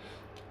 Like,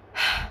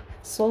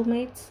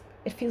 soulmates,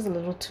 it feels a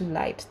little too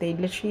light. They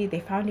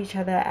found each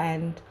other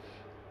and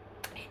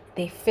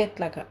they fit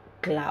like a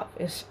glove.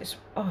 It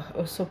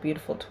was so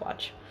beautiful to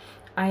watch.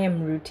 I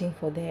am rooting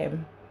for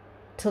them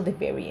till the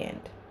very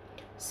end.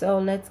 So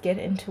let's get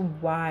into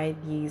why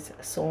these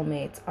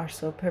soulmates are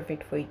so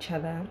perfect for each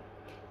other.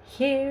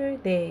 Here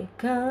they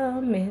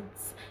come.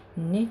 It's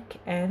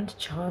Nick and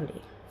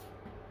Charlie.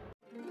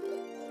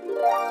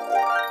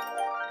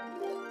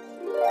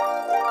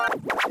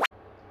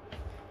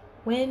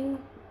 When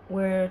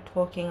we're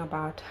talking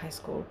about high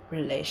school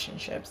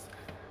relationships,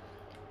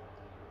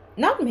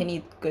 not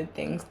many good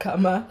things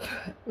come up.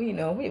 We've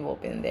all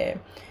been there.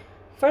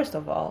 First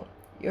of all,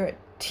 you're a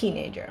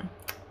teenager,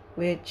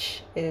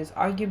 which is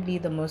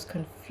arguably the most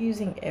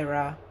confusing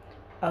era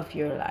of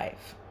your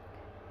life.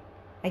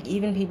 Like,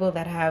 even people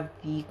that have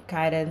the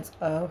guidance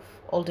of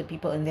older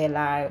people in their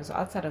lives,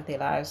 outside of their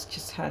lives,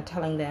 just kind of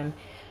telling them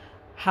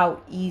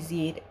how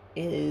easy it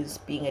is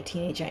being a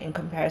teenager in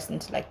comparison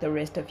to like the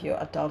rest of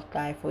your adult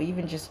life, or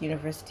even just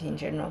university in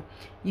general.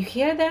 You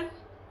hear them,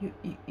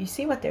 you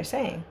see what they're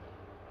saying,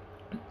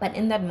 but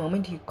in that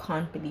moment you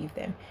can't believe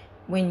them.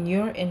 When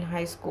you're in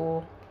high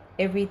school,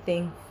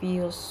 everything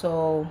feels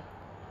so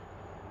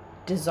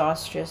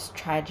disastrous,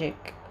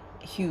 tragic,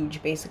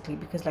 huge, basically,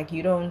 because like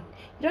you don't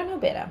know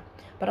better.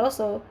 But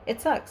also,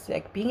 it sucks.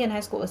 Like, being in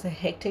high school is a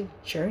hectic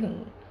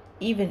journey.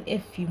 Even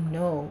if you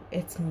know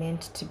it's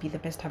meant to be the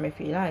best time of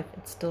your life,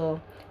 it's still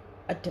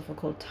a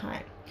difficult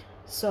time.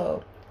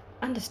 So,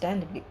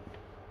 understandably,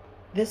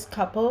 this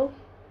couple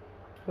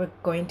were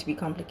going to be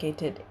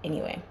complicated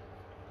anyway.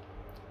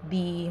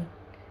 The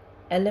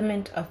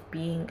element of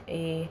being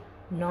a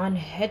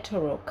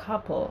non-hetero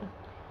couple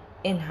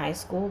in high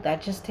school,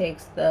 that just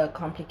takes the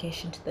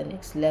complication to the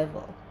next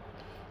level.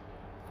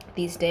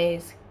 These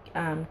days,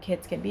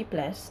 kids can be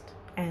blessed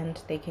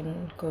and they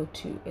can go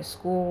to a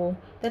school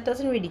that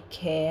doesn't really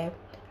care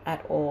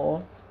at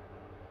all.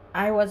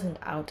 I wasn't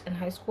out in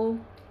high school,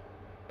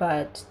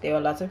 but there were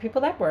lots of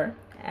people that were.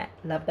 I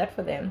love that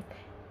for them.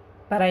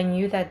 But I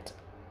knew that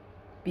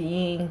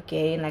being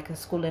gay in like a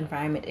school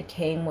environment, it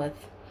came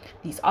with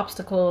these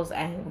obstacles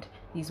and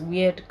these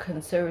weird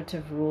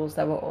conservative rules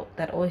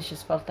that always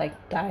just felt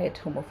like diet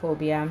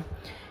homophobia.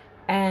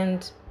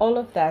 And all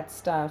of that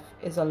stuff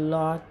is a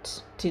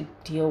lot to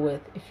deal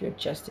with if you're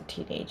just a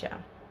teenager.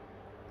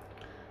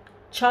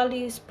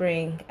 Charlie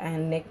Spring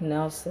and Nick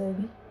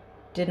Nelson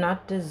did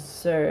not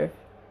deserve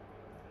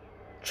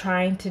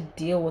trying to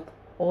deal with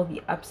all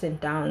the ups and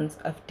downs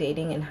of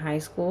dating in high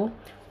school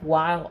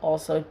while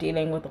also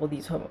dealing with all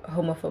these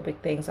homophobic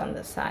things on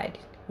the side.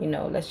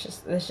 Let's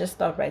just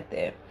stop right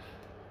there.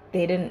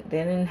 They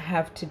didn't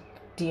have to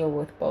deal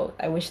with both.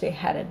 I wish they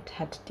hadn't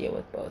had to deal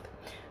with both.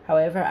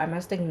 However, I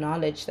must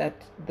acknowledge that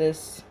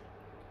this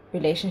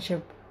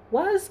relationship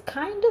was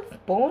kind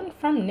of born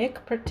from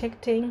Nick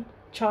protecting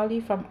Charlie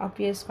from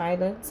obvious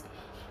violence.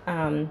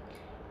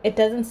 It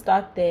doesn't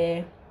start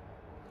there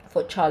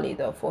for Charlie,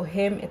 though. For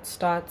him, it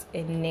starts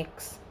in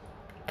Nick's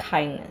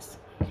kindness.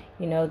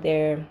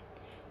 They're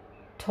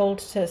told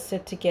to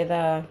sit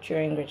together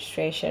during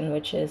registration,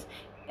 which is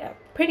a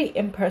pretty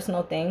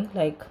impersonal thing.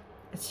 Like,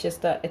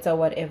 it's a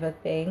whatever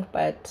thing,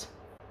 but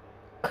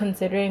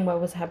considering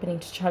what was happening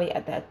to Charlie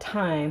at that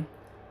time,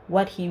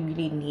 what he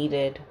really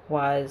needed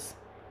was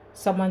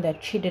someone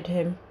that treated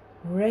him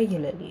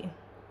regularly.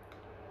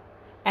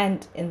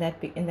 And in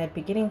that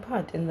beginning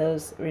part, in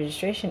those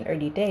registration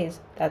early days,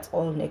 that's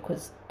all Nick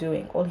was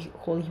doing. All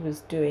he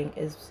was doing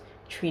is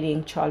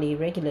treating Charlie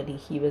regularly.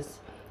 He was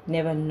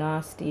never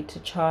nasty to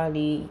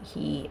Charlie.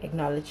 He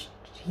acknowledged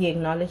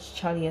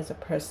Charlie as a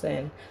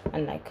person,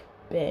 unlike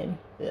Ben.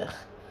 Ugh.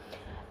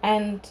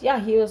 And yeah,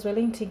 he was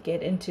willing to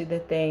get into the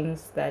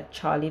things that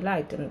Charlie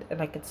liked, and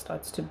like it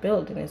starts to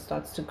build and it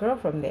starts to grow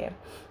from there.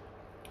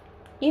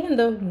 Even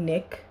though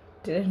Nick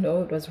didn't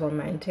know it was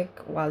romantic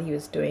while he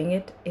was doing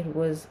it, it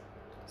was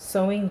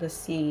sowing the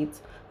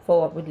seeds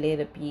for what would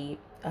later be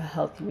a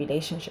healthy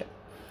relationship.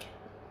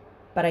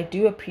 But I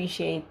do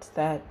appreciate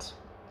that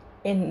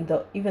even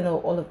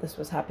though all of this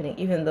was happening,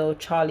 even though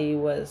Charlie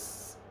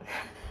was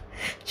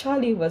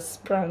Charlie was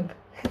sprung.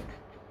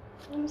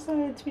 I'm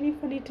sorry, it's really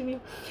funny to me.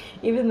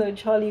 Even though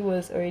Charlie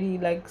was already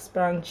like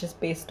sprung just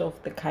based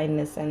off the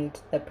kindness and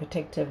the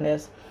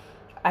protectiveness,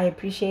 I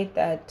appreciate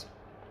that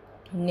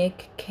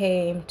Nick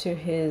came to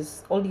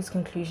his all these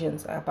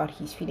conclusions about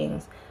his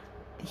feelings.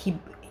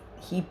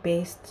 He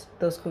based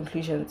those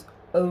conclusions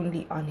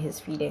only on his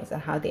feelings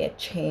and how they had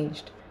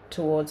changed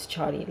towards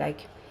Charlie.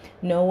 Like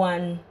no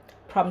one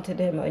prompted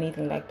him or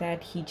anything like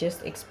that. He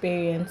just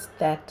experienced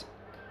that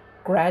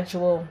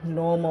gradual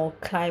normal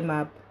climb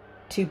up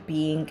to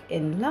being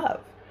in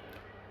love.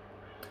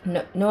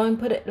 No one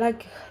put it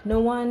like no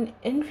one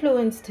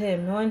influenced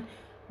him. No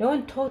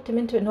one talked him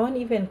into it. No one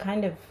even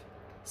kind of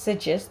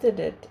suggested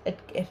it.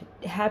 It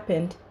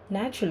happened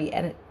naturally,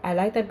 and I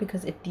like that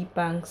because it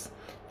debunks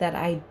that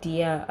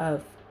idea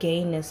of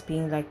gayness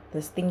being like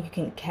this thing you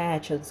can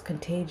catch or this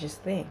contagious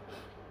thing.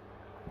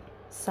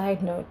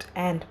 Side note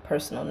and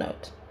personal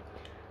note.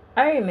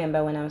 I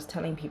remember when I was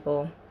telling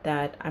people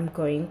that I'm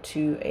going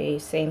to a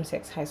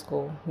same-sex high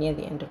school near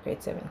the end of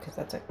grade 7, because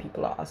that's what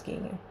people are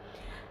asking you.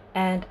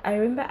 And I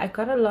remember I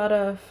got a lot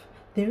of,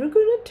 they're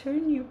gonna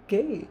turn you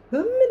gay,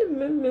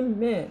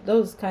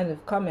 those kind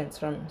of comments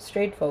from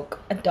straight folk,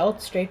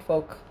 adult straight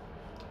folk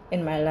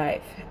in my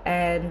life.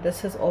 And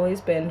this has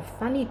always been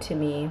funny to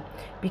me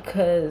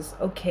because,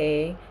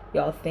 okay,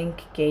 y'all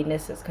think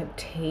gayness is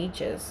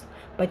contagious,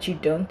 but you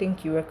don't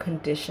think you were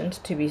conditioned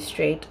to be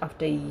straight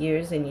after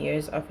years and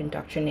years of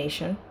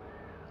indoctrination?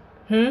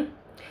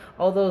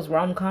 All those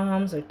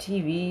rom-coms or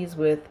TVs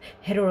with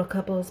hetero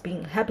couples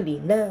being happily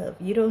in love.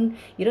 You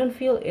don't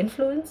feel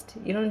influenced?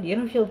 You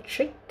don't feel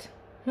tricked?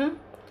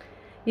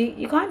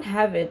 You can't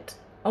have it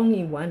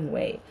only one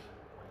way.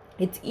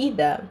 It's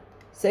either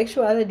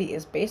sexuality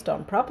is based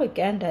on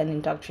propaganda and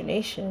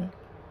indoctrination,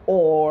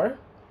 or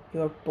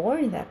you're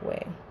born that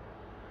way.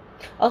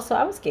 Also,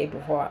 I was gay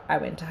before I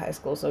went to high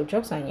school, so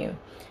joke's on you.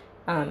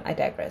 I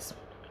digress.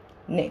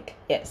 Nick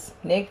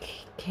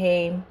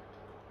came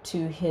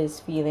to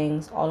his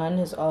feelings all on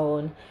his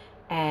own,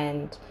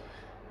 and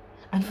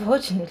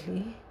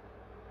unfortunately,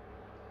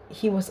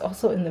 he was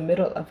also in the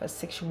middle of a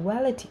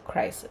sexuality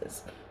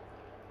crisis.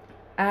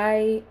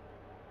 I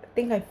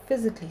think I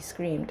physically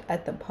screamed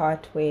at the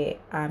part where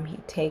he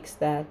takes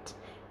that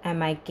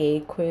 "Am I gay?"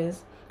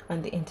 quiz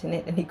on the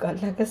internet, and he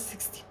got like a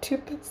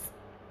 62%.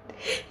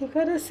 He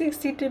got a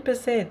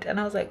 62%, and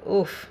I was like,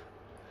 oof.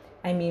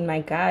 I mean,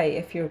 my guy,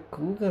 if you're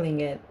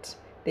Googling it,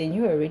 then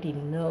you already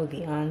know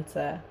the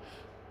answer.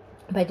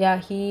 But yeah,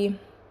 he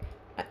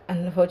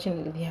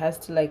unfortunately has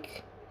to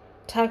like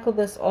tackle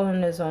this all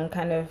on his own,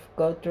 kind of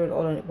go through it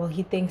all on, well,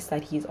 he thinks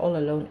that he's all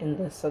alone in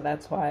this, so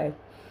that's why.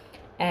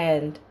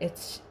 And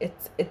it's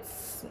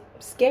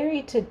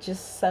scary to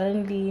just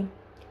suddenly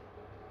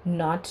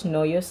not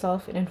know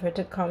yourself, in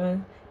inverted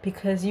commas,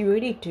 because you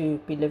really do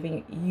be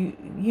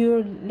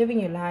you're living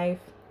your life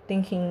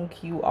thinking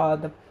you are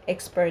the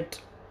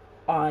expert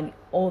on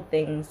all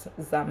things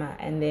Zama,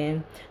 and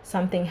then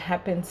something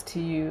happens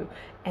to you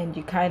and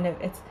you kind of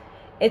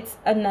it's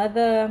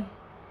another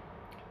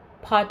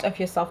part of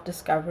your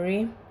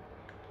self-discovery.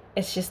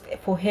 It's just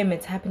for him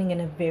it's happening in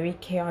a very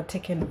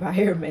chaotic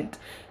environment.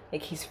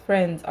 Like his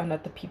friends are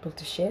not the people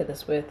to share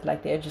this with.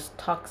 Like they're just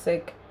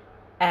toxic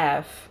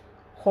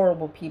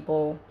horrible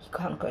people. He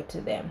can't go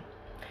to them.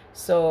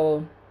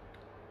 So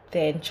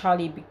then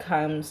Charlie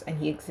becomes, and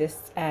he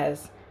exists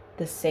as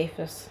the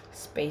safest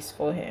space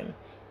for him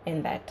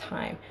in that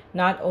time.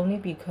 Not only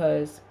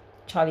because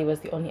Charlie was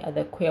the only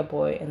other queer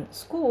boy in the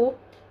school,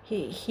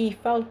 he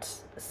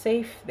felt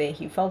safe there.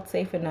 He felt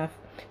safe enough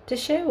to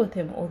share with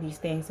him all these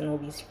things and all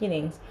these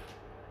feelings,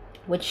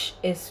 which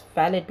is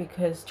valid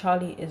because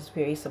Charlie is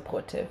very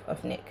supportive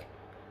of Nick,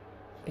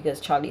 because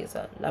Charlie is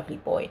a lovely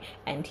boy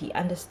and he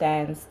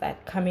understands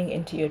that coming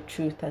into your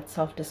truth, that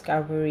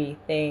self-discovery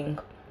thing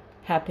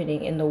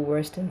happening in the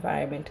worst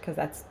environment, because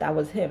that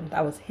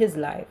was his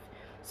life.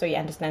 So he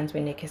understands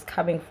where Nick is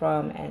coming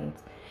from, and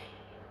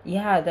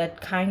yeah,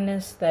 that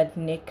kindness that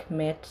Nick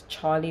met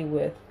Charlie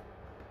with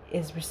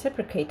is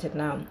reciprocated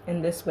now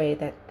in this way,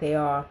 that they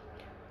are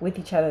with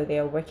each other, they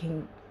are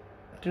working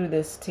through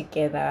this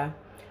together,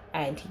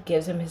 and he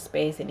gives him his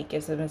space and he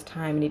gives him his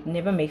time, and it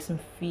never makes him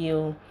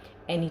feel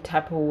any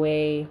type of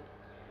way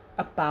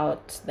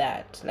about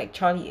that. Like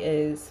Charlie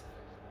is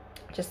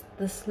just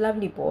this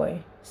lovely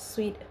boy,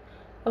 sweet,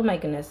 oh my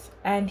goodness,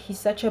 and he's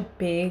such a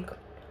big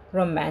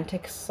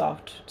romantic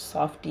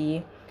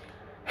softie.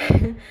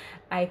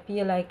 I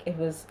feel like it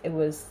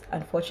was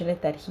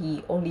unfortunate that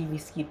he only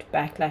received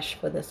backlash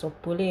for this, or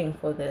bullying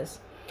for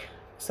this.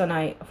 So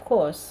now, of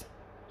course,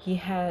 he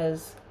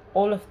has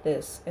all of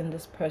this in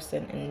this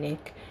person, in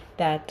Nick,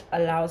 that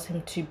allows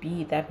him to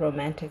be that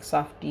romantic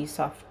softie,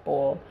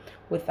 softball,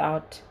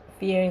 without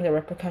fearing the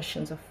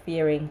repercussions, of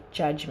fearing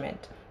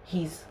judgment.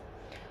 He's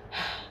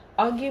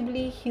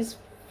arguably he's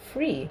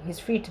free. He's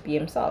free to be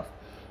himself,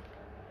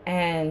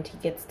 and he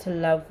gets to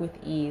love with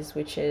ease,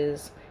 which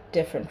is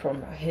different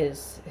from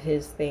his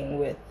thing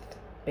with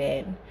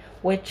Ben.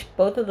 Which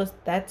both of those,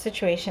 that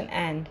situation,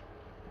 and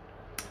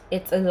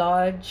it's a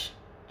large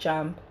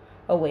jump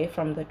away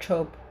from the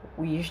trope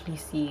we usually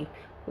see,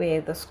 where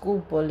the school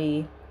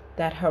bully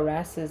that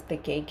harasses the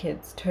gay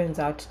kids turns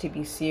out to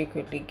be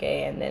secretly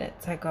gay, and then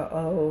it's like,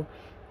 oh,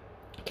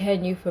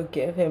 can you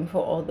forgive him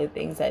for all the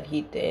things that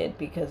he did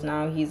because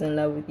now he's in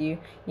love with you?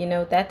 You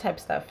know, that type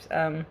of stuff.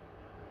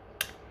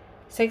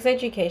 Sex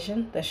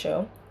Education, the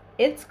show,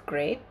 it's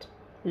great.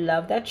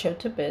 Love that show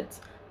to bits,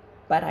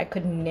 but I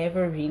could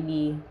never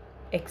really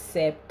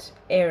accept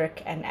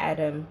Eric and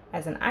Adam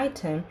as an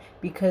item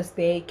because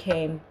they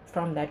came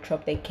from that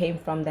trope. They came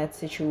from that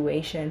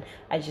situation.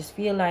 I just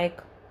feel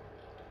like,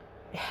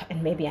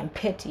 and maybe I'm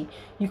petty,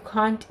 you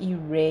can't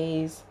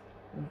erase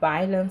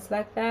violence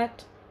like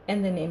that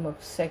in the name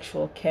of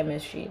sexual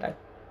chemistry. Like,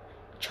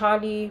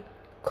 Charlie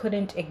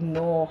couldn't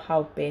ignore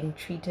how Ben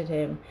treated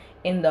him,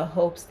 in the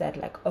hopes that,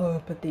 like,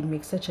 oh, but they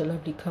make such a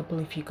lovely couple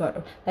if you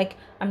got, like,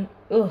 I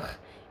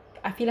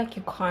feel like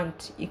you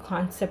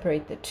can't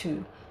separate the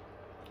two.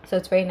 So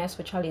it's very nice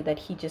for Charlie that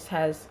he just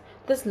has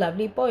this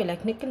lovely boy.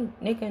 Like, Nick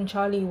and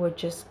Charlie were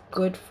just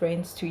good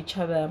friends to each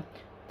other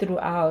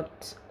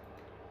throughout,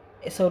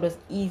 so it was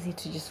easy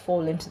to just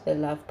fall into the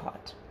love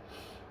part.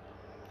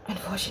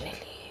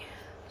 Unfortunately,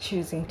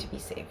 choosing to be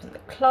safe in the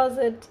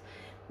closet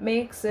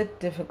makes it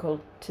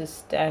difficult to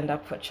stand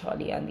up for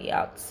Charlie on the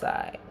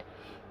outside.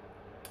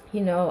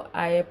 You know,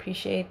 I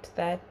appreciate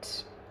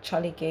that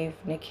Charlie gave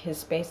Nick his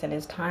space and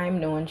his time.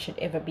 No one should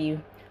ever be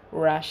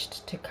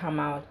rushed to come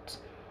out.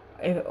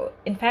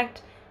 In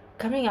fact,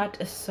 coming out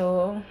is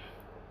so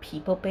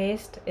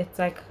people-based. It's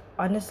like,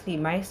 honestly,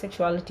 my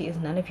sexuality is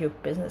none of your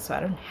business, so I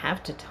don't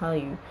have to tell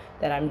you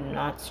that I'm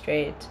not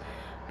straight.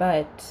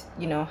 But,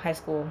 you know, high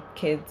school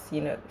kids,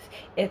 you know,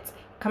 it's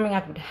coming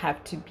out would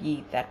have to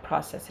be that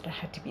process. It would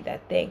have to be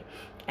that thing.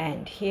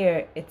 And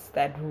here, it's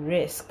that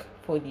risk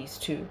for these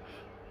two.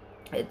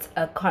 It's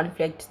a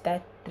conflict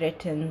that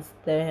threatens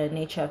the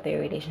nature of their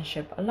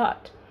relationship a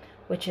lot,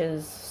 which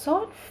is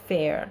so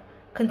unfair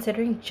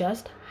considering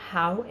just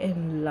how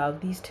in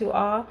love these two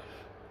are.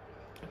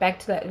 Back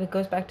to that, it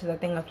goes back to the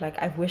thing of, like,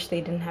 I wish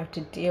they didn't have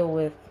to deal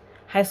with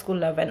high school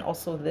love and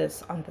also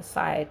this on the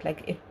side.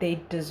 Like, if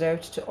they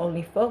deserved to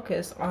only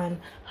focus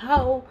on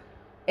how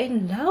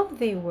in love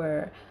they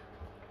were.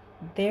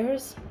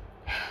 There's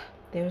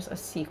a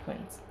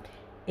sequence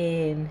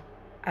in,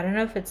 I don't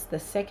know if it's the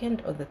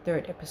second or the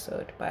third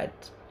episode,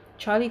 but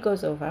Charlie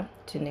goes over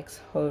to Nick's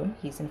home.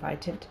 He's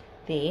invited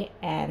there,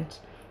 and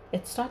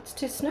it starts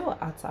to snow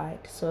outside.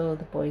 So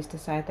the boys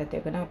decide that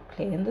they're gonna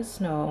play in the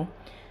snow.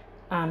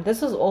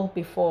 This was all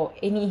before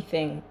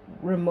anything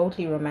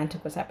remotely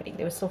romantic was happening.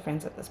 They were still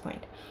friends at this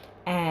point.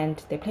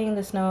 And they're playing in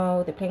the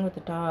snow, they're playing with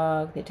the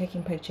dog, they're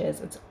taking pictures.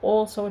 It's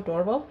all so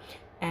adorable.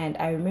 And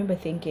I remember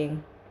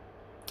thinking,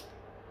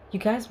 you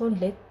guys won't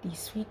let these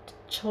sweet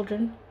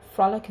children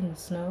frolic in the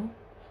snow?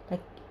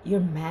 Like, you're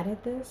mad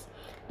at this?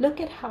 Look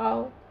at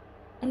how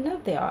in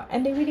love they are.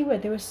 And they really were.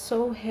 They were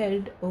so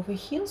head over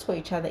heels for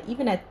each other,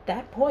 even at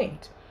that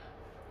point.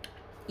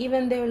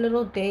 Even their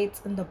little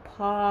dates in the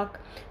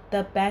park,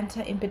 the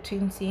banter in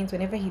between scenes,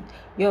 whenever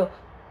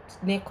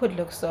Nick would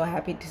look so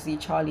happy to see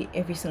Charlie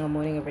every single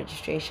morning of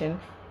registration.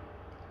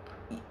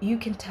 You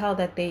can tell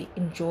that they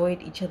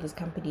enjoyed each other's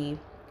company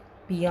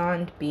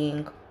beyond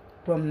being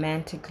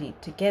romantically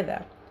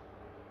together.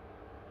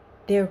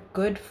 They're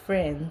good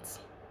friends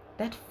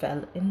that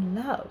fell in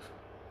love.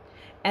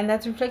 And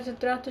that's reflected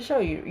throughout the show.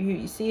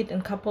 You see it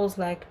in couples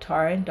like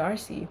Tara and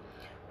Darcy,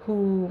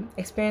 who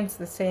experience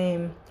the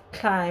same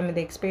climb.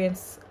 They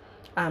experience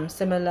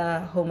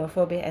similar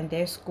homophobia in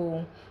their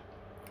school,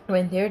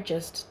 when they're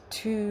just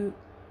two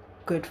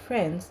good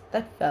friends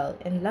that fell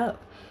in love.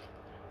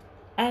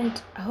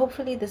 And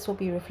hopefully this will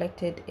be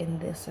reflected in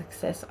the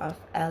success of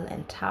Elle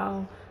and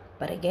Tao.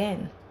 But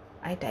again,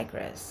 I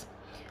digress.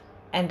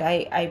 And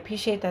I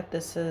appreciate that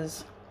this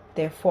is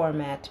their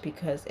format,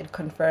 because it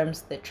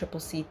confirms the triple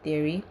C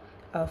theory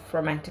of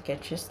romantic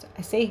interest.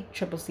 I say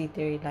triple C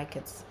theory like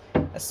it's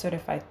a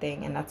certified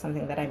thing and not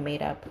something that I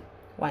made up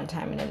one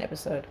time in an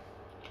episode.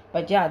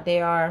 But yeah,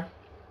 they are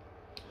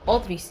all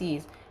three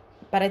C's,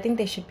 but I think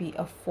they should be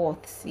a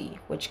fourth C,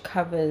 which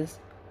covers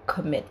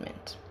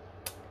commitment.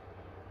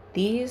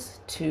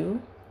 These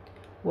two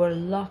were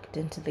locked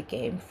into the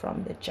game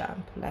from the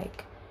jump.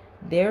 Like,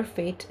 their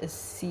fate is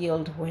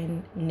sealed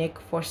when Nick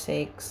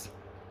forsakes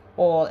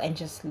all and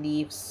just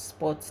leaves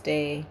sports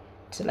day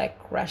to, like,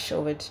 rush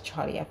over to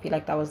Charlie. I feel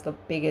like that was the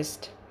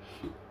biggest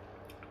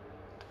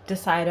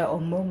decider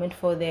or moment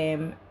for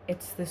them.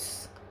 It's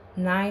this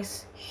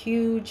nice,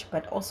 huge,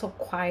 but also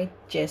quiet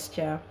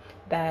gesture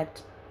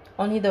that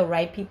only the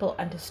right people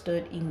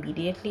understood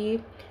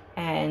immediately.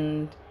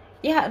 And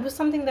yeah, it was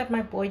something that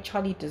my boy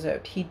Charlie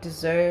deserved. He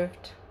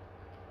deserved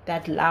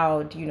that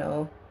loud,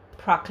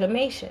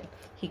 proclamation.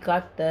 He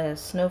got the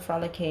snow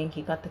frolicking,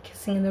 he got the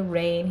kissing in the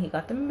rain, he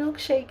got the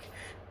milkshake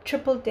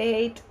triple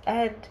date,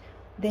 and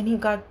then he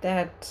got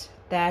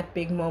that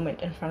big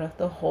moment in front of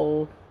the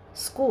whole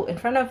school, in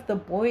front of the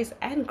boys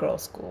and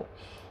girls school.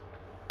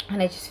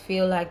 And I just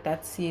feel like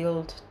that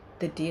sealed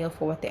the deal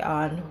for what they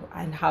are,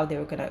 and how they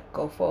were gonna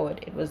go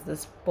forward. It was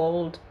this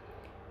bold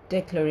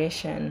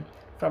declaration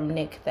from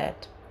Nick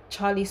that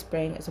Charlie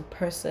Spring is a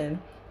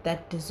person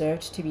that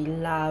deserves to be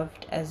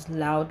loved as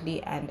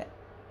loudly and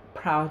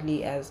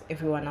proudly as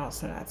everyone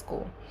else in that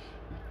school.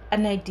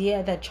 An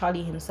idea that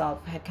Charlie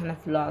himself had kind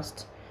of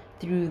lost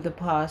through the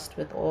past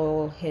with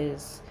all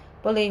his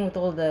bullying, with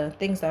all the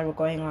things that were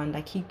going on.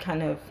 Like, he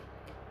kind of,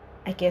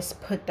 I guess,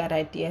 put that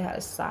idea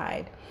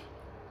aside.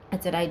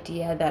 It's an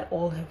idea that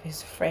all of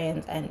his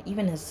friends and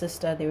even his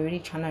sister, they were really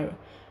trying to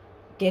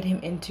get him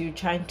into,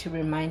 trying to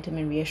remind him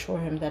and reassure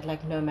him that,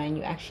 like, no man,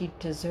 you actually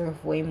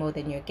deserve way more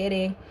than you're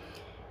getting.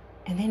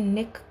 And then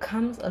Nick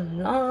comes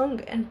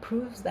along and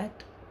proves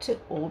that to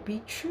all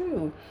be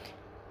true,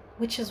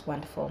 which is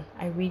wonderful.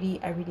 I really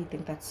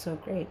think that's so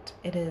great.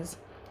 It is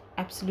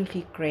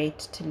absolutely great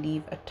to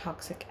leave a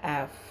toxic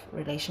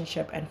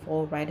relationship and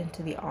fall right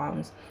into the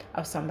arms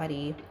of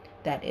somebody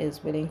that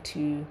is willing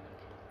to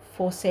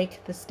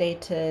forsake the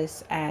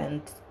status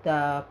and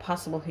the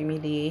possible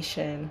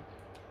humiliation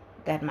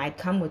that might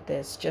come with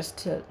this, just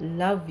to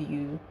love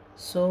you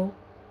so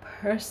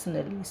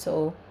personally,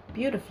 so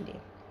beautifully.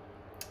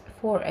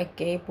 For a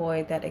gay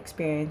boy that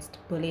experienced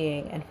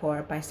bullying, and for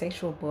a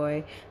bisexual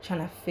boy trying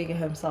to figure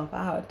himself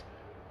out,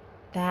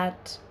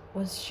 that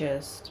was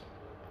just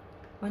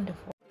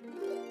wonderful.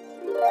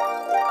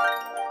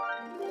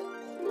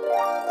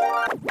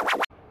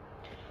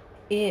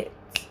 It's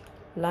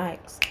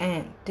likes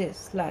and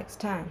dislikes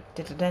time.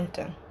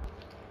 Dun-dun-dun.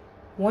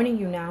 Warning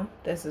you now,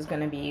 this is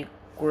going to be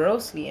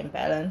grossly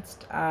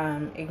imbalanced.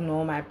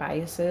 Ignore my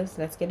biases.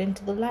 Let's get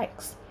into the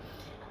likes.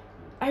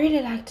 I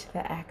really liked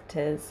the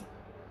actors.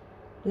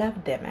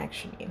 Loved them,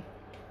 actually.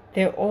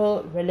 They're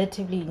all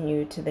relatively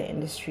new to the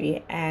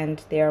industry,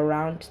 and they're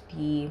around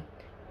the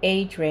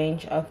age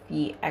range of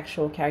the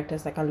actual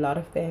characters. Like, a lot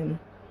of them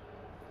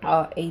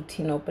are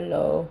 18 or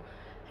below,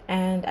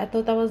 and I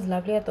thought that was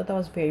lovely. I thought that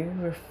was very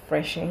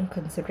refreshing,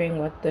 considering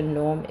what the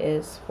norm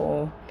is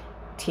for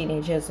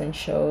teenagers in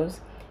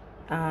shows.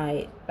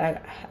 I've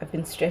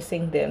been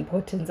stressing the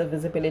importance of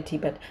visibility,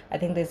 but I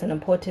think there's an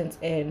importance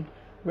in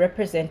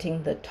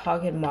representing the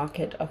target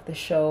market of the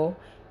show,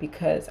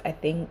 because I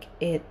think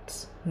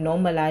it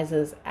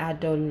normalizes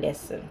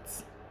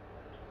adolescence,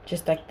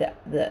 just like the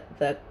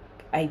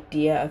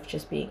idea of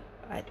just being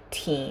a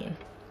teen.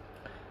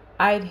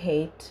 I'd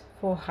hate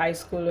for high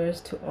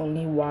schoolers to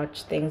only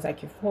watch things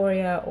like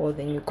Euphoria or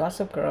the new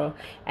Gossip Girl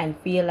and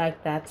feel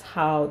like that's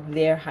how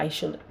their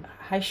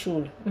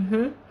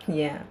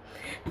yeah,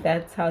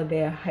 that's how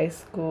their high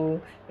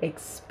school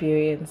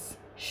experience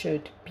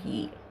should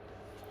be.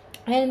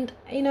 And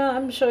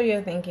I'm sure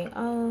you're thinking,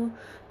 oh,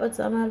 but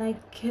some are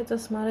like, kids are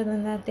smarter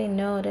than that. They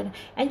know that,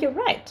 and you're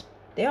right.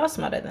 They are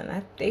smarter than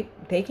that.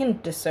 They can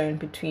discern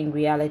between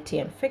reality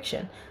and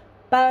fiction,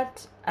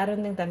 but I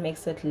don't think that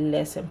makes it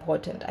less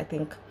important. I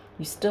think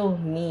you still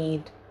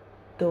need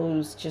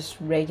those just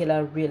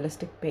regular,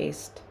 realistic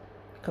based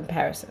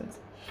comparisons.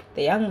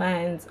 The young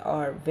minds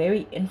are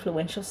very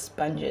influential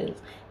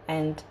sponges,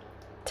 and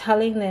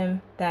telling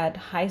them that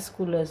high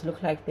schoolers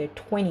look like they're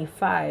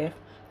 25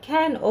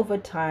 can, over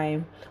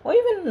time or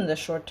even in the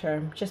short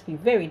term, just be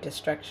very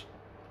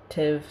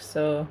destructive.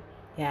 So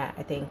yeah,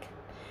 I think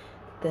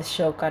this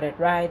show got it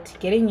right.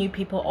 Getting new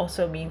people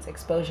also means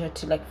exposure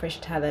to like fresh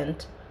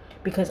talent,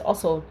 because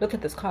also look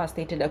at this cast,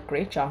 they did a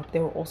great job. They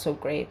were also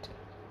great,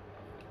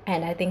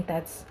 and I think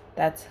that's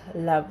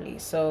lovely.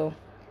 So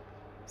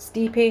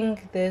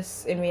steeping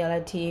this in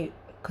reality,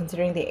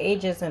 considering the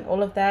ages and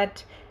all of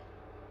that,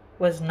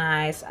 was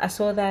nice. I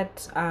saw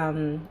that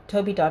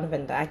Toby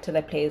Donovan, the actor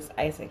that plays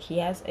Isaac, he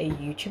has a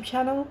YouTube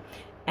channel,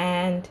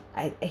 and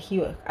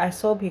I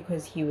saw,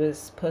 because he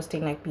was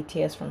posting like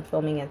BTS from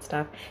filming and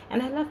stuff,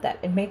 and I love that.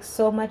 It makes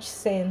so much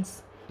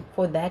sense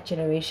for that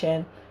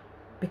generation,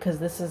 because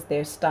this is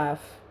their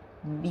stuff.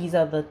 These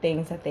are the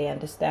things that they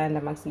understand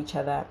amongst each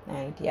other,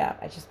 and yeah,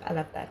 I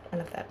love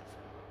that.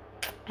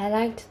 I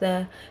liked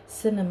the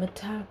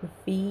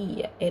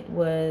cinematography. It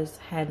was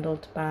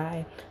handled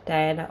by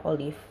Diana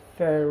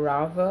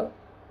Oliferava.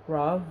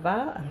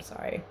 I'm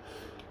sorry.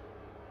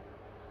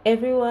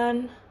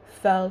 Everyone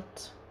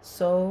felt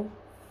so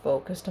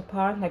focused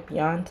upon, like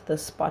beyond the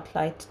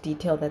spotlight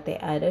detail that they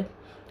added.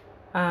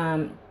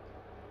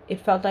 It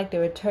felt like they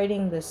were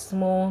turning this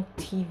small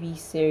TV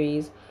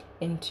series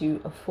into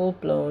a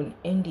full-blown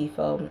indie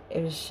film.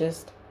 It was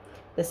just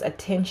this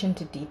attention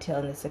to detail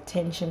and this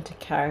attention to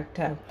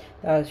character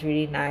that was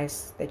really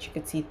nice, that you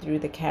could see through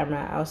the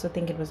camera. I also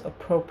think it was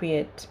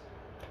appropriate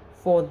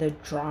for the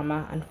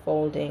drama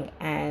unfolding,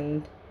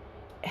 and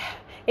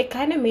it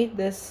kind of made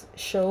this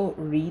show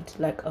read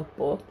like a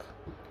book.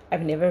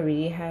 I've never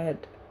really had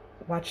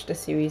watched a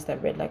series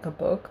that read like a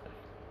book,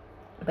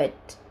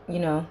 but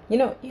yeah,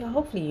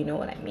 hopefully you know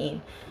what I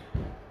mean.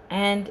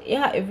 And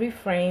yeah, every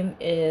frame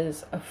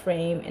is a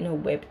frame in a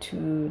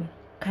webtoon,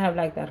 kind of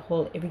like that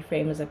whole every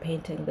frame is a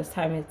painting. This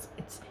time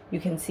it's you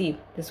can see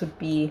this would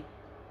be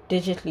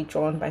digitally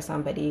drawn by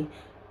somebody,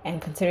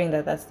 and considering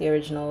that that's the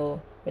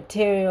original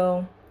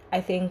material,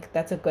 I think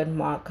that's a good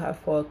marker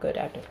for a good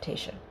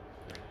adaptation.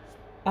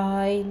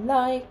 I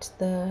liked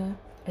the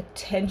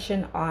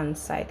attention on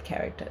side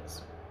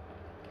characters.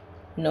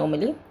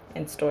 Normally,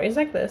 in stories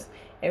like this,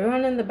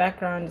 everyone in the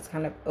background is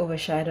kind of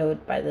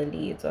overshadowed by the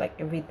leads, or like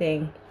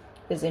everything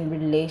is in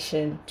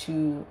relation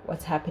to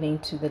what's happening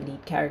to the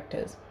lead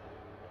characters.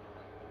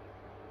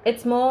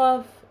 It's more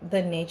of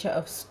the nature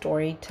of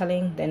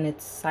storytelling than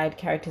its side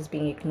characters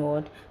being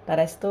ignored, but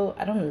I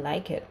don't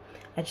like it.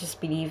 I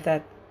just believe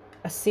that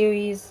a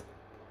series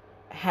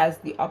has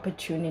the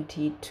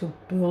opportunity to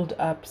build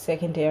up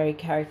secondary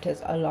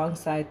characters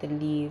alongside the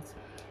leads,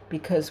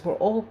 because we're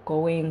all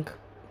going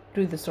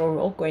through the story,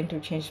 we're all going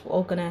through change, we're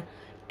all gonna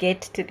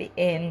get to the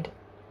end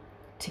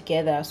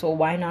together, so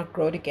why not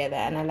grow together?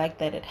 And I like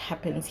that it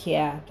happens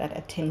here, that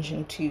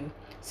attention to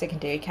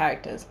secondary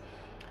characters.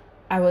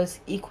 I was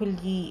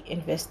equally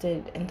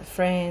invested in the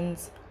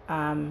friends.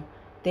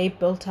 They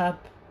built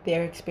up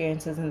their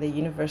experiences in the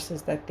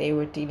universes that they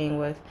were dealing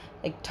with.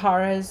 Like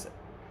Tara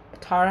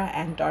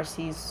and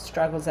Darcy's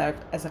struggles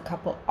as a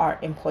couple are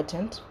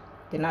important.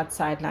 They're not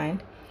sidelined.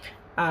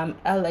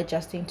 Elle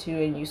adjusting to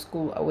a new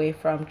school away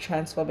from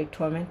transphobic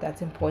torment,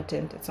 that's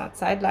important. It's not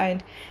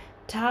sidelined.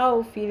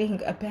 Tao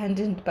feeling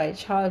abandoned by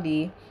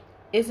Charlie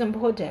is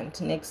important.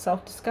 Nick's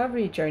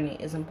self-discovery journey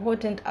is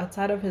important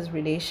outside of his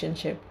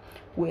relationship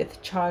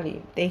with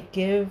Charlie. They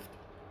give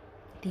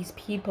these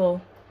people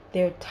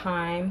their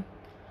time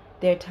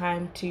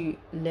to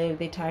live,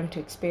 their time to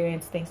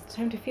experience things, their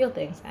time to feel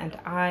things, and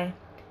I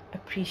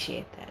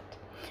appreciate that.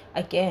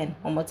 Again,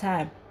 one more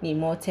time, need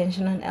more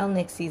attention on Elle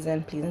next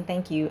season, please and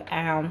thank you.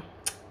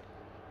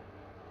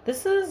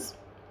 This is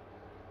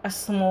a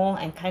small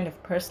and kind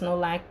of personal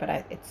like, but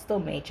it's still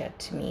major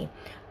to me.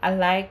 I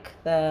like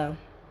the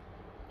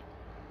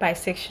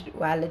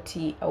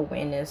bisexuality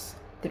awareness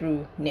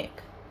through Nick.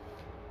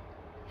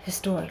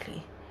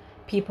 Historically,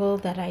 people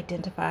that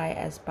identify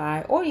as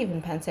bi or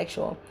even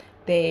pansexual,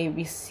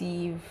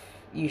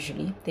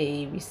 usually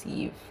they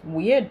receive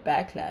weird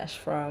backlash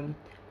from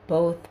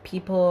both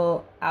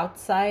people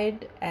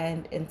outside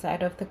and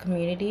inside of the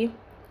community.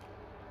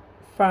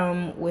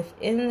 From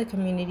within the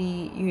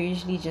community, you're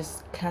usually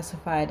just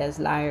classified as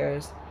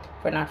liars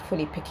for not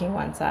fully picking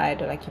one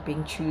side, or like you're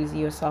being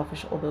choosy or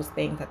selfish, all those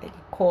things that they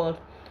get called.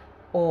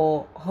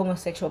 Or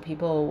homosexual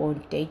people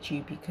won't date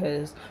you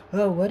because,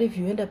 oh, what if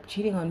you end up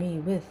cheating on me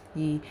with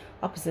the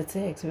opposite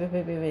sex?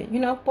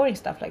 Boring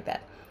stuff like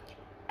that.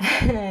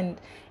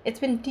 And it's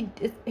been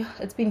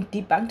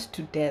debunked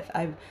to death.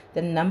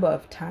 The number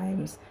of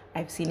times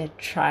I've seen it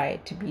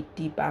try to be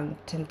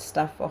debunked and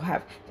stuff, or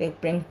they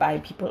bring bi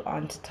people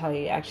on to tell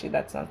you actually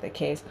that's not the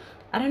case.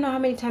 I don't know how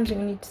many times you're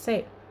gonna need to say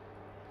it.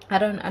 I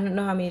don't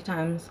know how many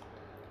times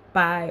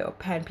bi or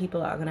pan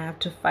people are gonna have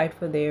to fight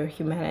for their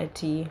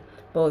humanity,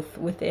 both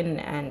within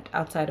and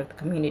outside of the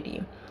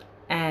community.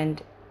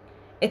 And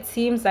it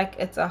seems like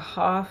it's a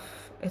half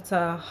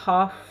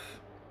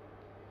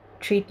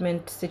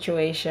treatment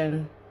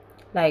situation.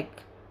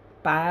 Like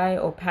bi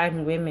or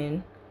pan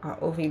women are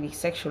overly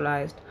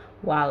sexualized,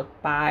 while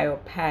bi or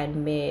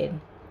pan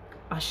men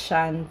are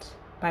shunned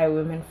by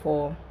women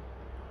for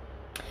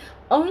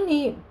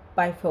only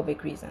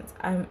biphobic reasons.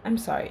 I'm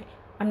sorry.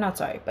 I'm not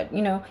sorry, but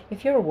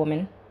if you're a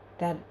woman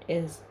that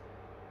is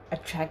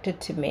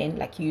attracted to men,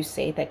 like you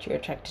say that you're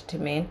attracted to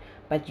men,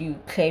 but you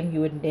claim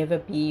you would never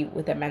be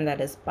with a man that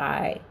is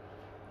bi,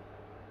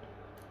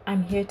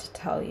 I'm here to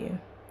tell you,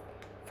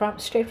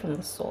 straight from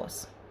the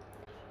source,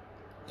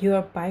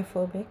 you're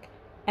biphobic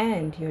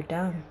and you're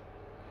dumb.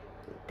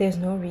 There's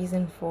no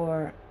reason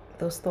for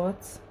those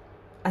thoughts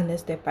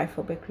unless they're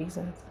biphobic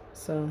reasons.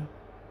 So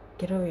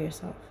get over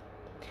yourself.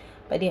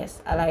 But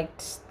yes, I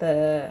liked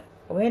the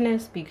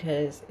awareness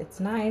because it's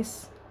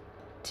nice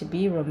to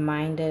be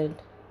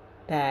reminded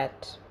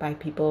that bi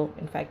people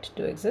in fact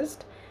do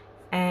exist,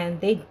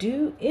 and they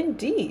do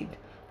indeed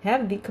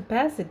have the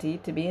capacity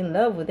to be in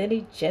love with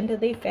any gender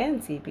they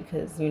fancy,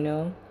 because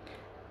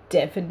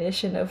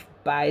definition of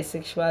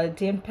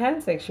bisexuality and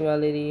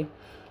pansexuality,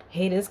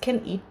 haters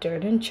can eat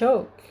dirt and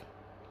choke.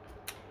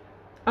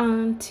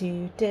 On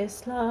to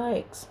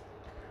dislikes.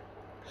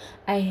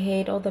 I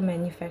hate all the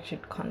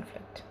manufactured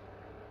conflict.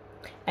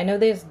 I know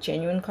there's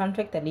genuine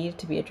conflict that needed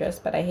to be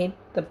addressed, but I hate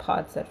the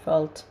parts that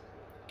felt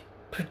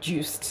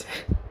produced.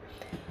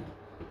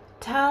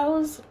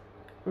 Tao's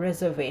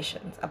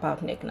reservations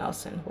about Nick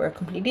Nelson were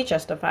completely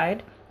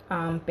justified,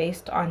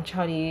 based on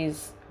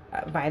Charlie's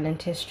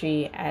violent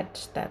history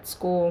at that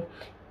school.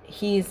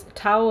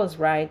 Tao was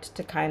right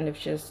to kind of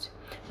just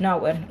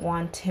not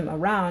want him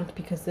around,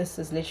 because this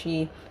is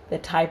literally the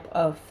type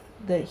of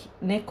the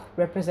Nick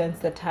represents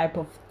the type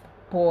of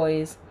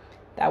boys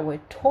that were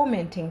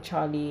tormenting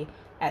Charlie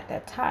at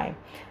that time.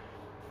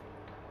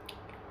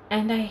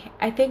 And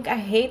I think I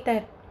hate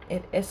that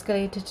it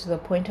escalated to the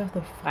point of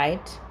the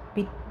fight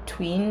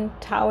between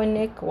Tao and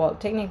Nick. Well,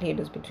 technically it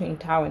was between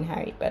Tao and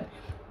Harry, but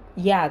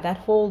yeah, that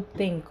whole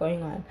thing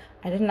going on,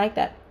 I didn't like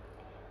that.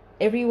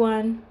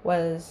 Everyone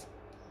was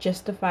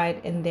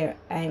justified in their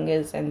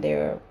angers and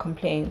their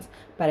complaints,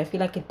 but I feel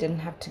like it didn't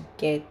have to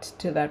get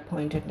to that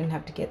point. It didn't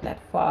have to get that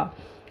far.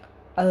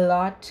 A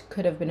lot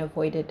could have been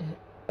avoided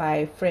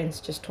by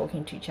friends just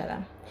talking to each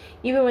other.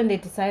 Even when they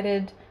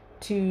decided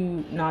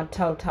to not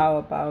tell Tao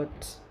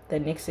about the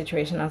next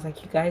situation, I was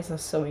like, you guys are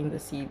sowing the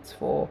seeds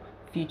for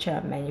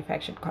future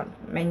manufactured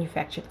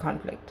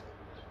conflict.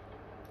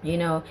 You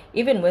know,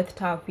 even with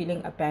Tao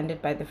feeling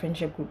abandoned by the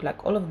friendship group,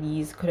 like all of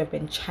these could have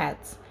been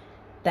chats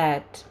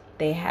that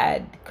they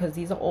had, because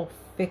these are all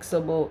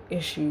fixable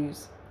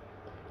issues.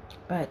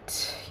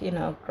 But you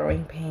know,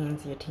 growing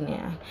pains, your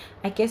teenager.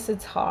 I guess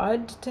it's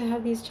hard to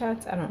have these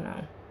chats. I don't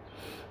know.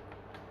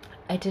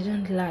 I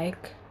didn't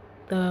like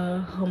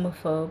the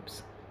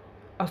homophobes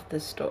of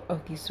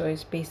these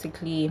stories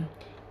basically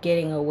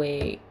getting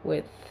away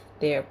with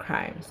their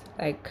crimes.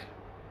 Like,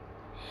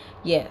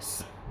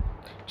 yes,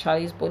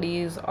 Charlie's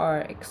bullies are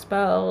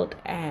expelled,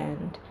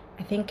 and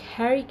I think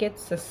Harry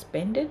gets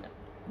suspended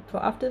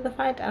for after the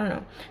fight. I don't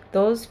know.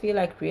 Those feel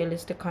like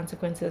realistic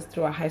consequences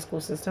through a high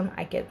school system.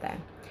 I get that.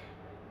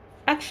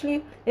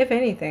 Actually, if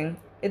anything,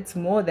 it's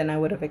more than I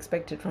would have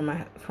expected from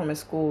a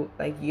school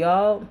like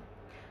y'all.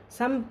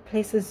 Some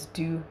places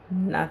do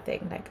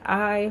nothing. Like,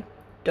 I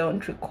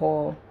don't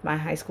recall my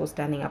high school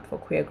standing up for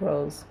queer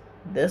girls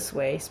this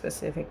way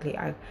specifically.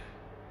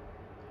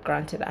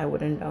 Granted, I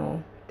wouldn't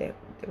know. It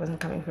wasn't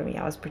coming from me.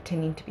 I was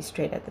pretending to be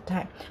straight at the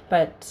time.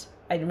 But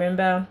I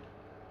remember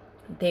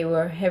they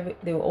were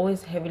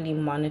always heavily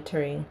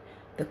monitoring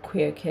the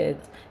queer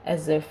kids,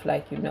 as if,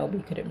 like, you know,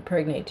 we could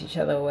impregnate each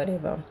other or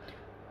whatever,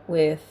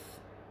 with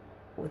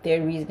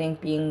their reasoning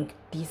being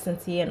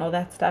decency and all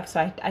that stuff. So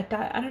I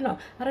don't know.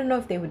 I don't know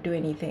if they would do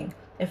anything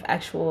if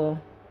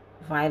actual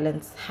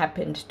violence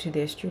happened to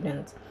their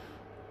students.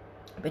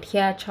 But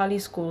here,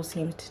 Charlie's school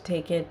seems to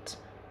take it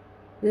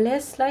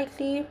less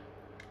lightly.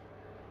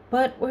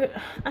 But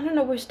I don't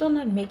know, we're still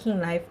not making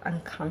life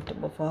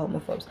uncomfortable for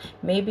homophobes.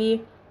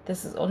 Maybe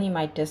this is only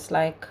my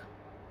dislike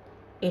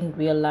in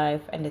real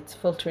life and it's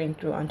filtering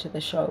through onto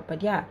the show.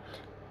 But yeah,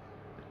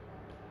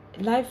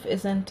 life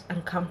isn't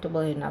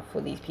uncomfortable enough for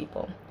these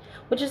people,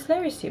 which is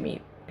hilarious to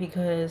me,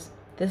 because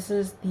this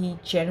is the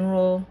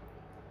general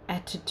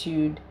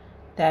attitude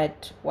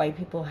that white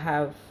people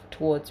have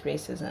towards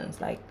racism.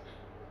 It's like,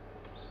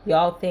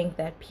 y'all think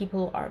that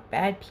people are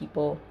bad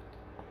people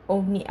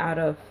only out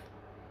of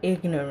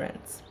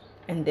ignorance,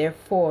 and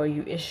therefore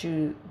you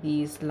issue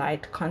these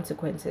light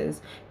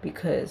consequences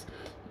because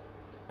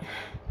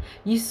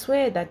you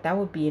swear that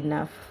would be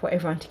enough for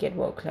everyone to get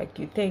woke. Like,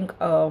 you think,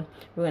 oh,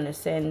 we're gonna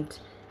send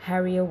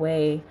Harry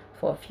away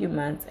for a few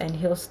months and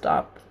he'll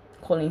stop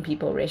calling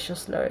people racial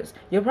slurs.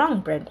 You're wrong,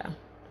 Brenda.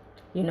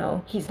 You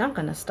know, he's not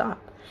gonna stop.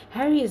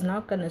 Harry is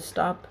not gonna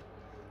stop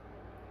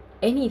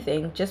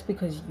anything just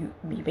because you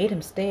made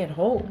him stay at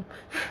home.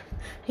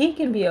 He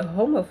can be a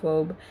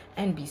homophobe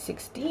and be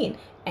 16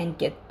 and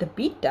get the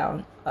beat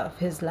down of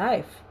his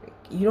life.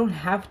 You don't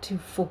have to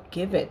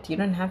forgive it. You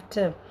don't have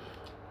to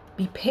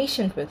be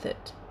patient with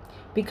it,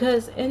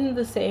 because in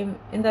that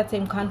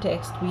same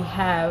context we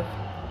have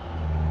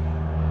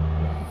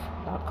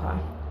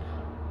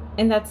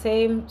in that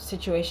same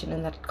situation,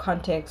 in that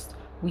context,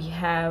 we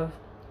have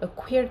a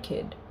queer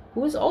kid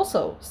who is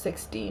also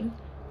 16,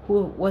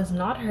 who was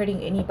not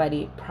hurting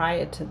anybody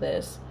prior to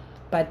this,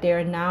 but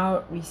they're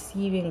now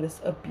receiving this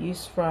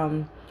abuse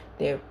from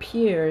their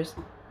peers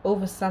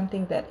over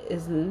something that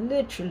is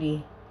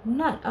literally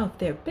none of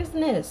their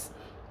business.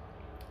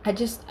 I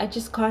just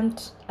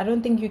can't. I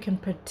don't think you can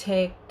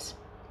protect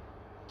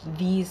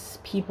these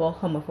people,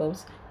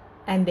 homophobes,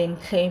 and then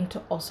claim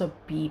to also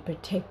be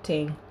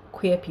protecting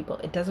queer people.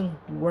 It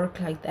doesn't work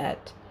like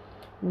that.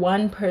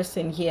 One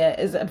person here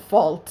is at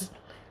fault,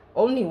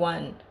 only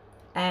one.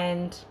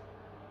 And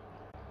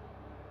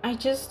I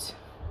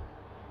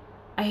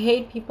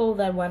hate people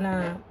that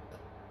wanna,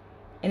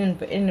 in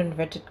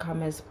inverted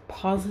commas,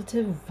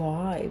 positive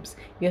vibes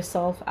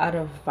yourself out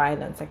of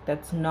violence. Like,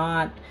 that's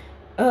not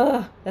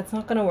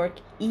gonna work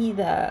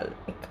either.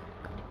 Like,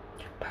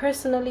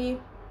 personally,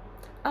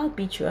 I'll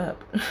beat you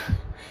up.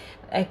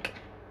 Like,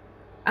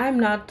 I'm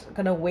not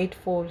gonna wait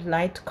for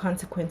light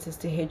consequences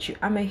to hit you.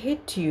 I'm gonna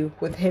hit you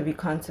with heavy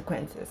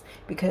consequences,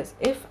 because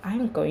if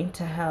I'm going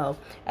to hell,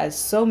 as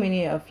so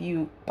many of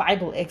you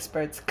Bible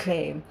experts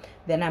claim,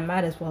 then I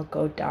might as well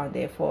go down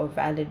there for a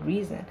valid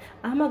reason.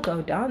 I'm gonna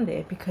go down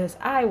there because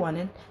I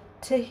wanted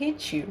to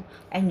hit you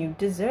and you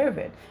deserve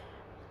it.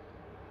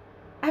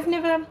 I've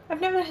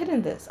never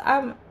hidden this.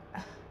 I'm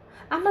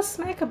a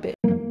smack a bit.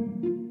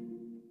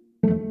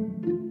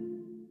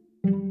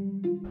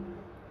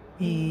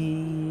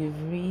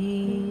 We've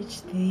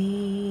reached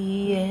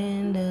the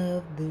end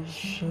of the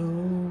show.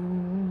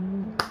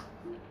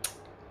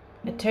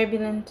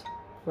 turbulent,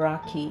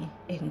 rocky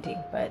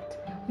ending,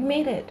 but we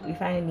made it. We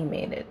finally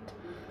made it.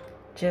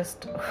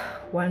 Just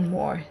one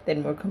more,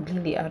 then we're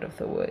completely out of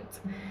the woods.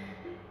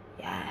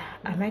 Yeah,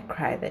 I might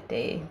cry that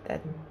day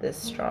that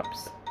this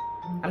drops.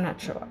 I'm not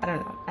sure. I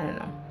don't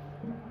know.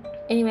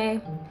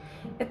 Anyway,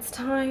 it's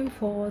time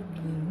for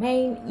the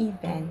main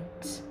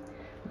event.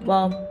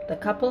 Well, the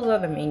couples are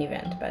the main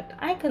event, but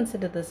I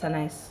consider this a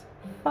nice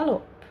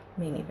follow-up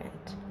main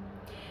event.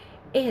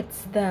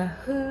 It's the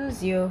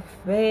Who's Your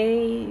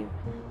Fave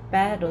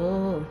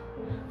Battle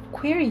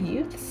Queer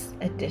Youths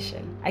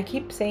edition. I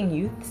keep saying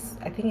youths.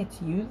 I think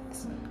it's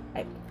youths.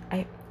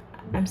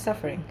 I'm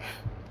suffering.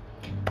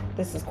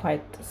 This is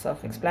quite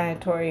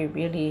self-explanatory,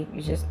 really.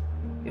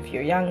 If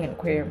you're young and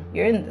queer,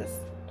 you're in this.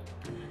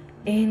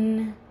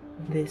 In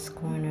this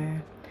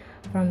corner,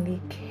 from the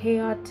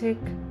chaotic,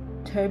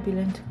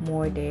 turbulent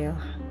Moordale,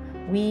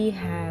 we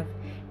have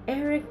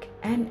Eric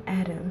and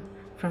Adam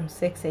from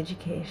Sex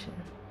Education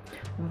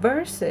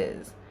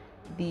versus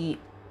the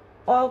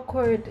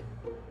awkward,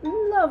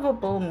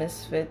 lovable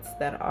misfits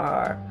that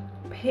are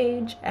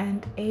Paige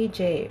and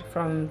AJ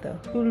from the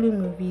Hulu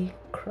movie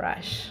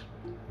Crush.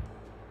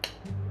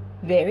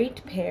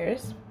 Varied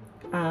pairs,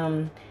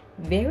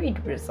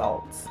 varied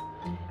results,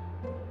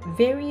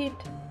 varied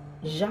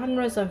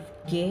genres of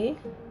gay,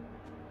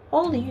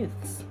 all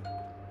youths.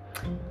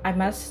 I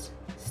must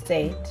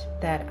state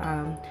that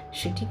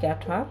Shuti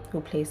Gatwa,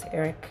 who plays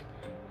Eric,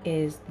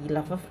 is the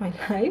love of my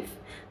life,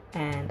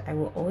 and I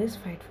will always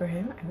fight for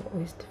him. I will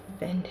always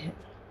defend him.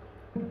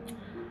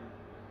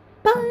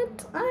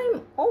 But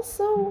I'm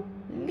also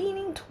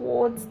leaning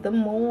towards the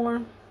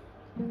more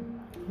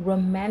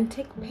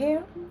romantic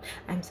pair.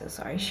 I'm so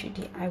sorry,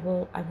 Shuti. I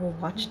will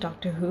watch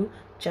Doctor Who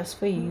just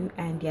for you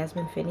and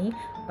Yasmin Finney,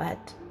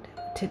 but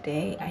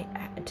today I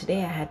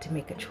had to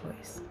make a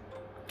choice.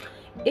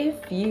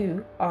 If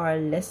you are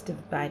less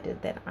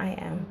divided than I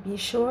am, be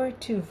sure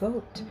to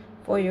vote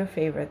for your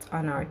favorites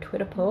on our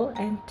Twitter poll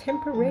and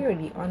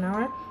temporarily on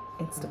our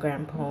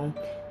Instagram poll.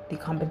 The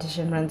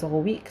competition runs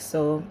all week,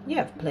 so you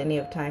have plenty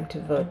of time to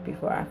vote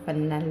before our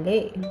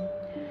finale.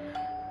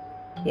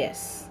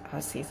 Yes,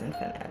 our season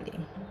finale,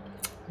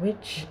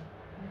 which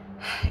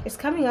is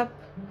coming up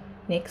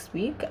next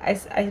week.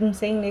 I'm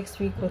saying next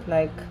week with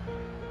like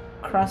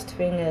crossed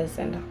fingers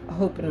and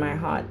hope in my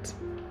heart,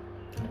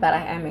 but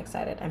I am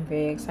excited. I'm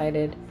very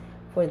excited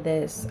for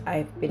this.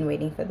 I've been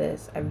waiting for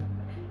this. I've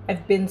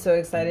been so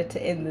excited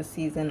to end the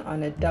season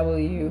on a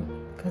W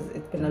because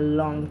it's been a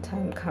long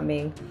time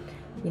coming.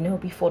 You know,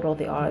 we fought all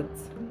the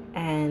odds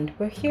and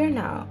we're here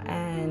now,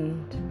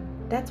 and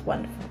that's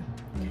wonderful.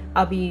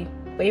 I'll be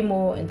way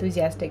more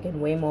enthusiastic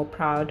and way more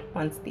proud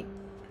once the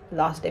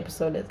last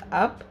episode is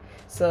up.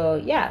 So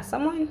yeah,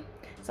 someone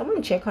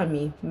check on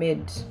me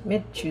mid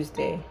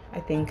Tuesday. I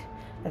think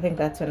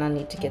that's when I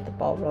need to get the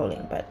ball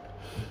rolling. But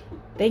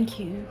thank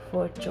you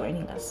for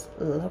joining us,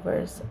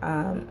 lovers.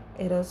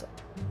 It is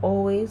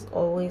always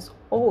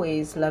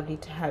lovely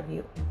to have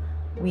you.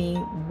 We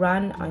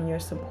run on your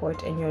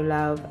support and your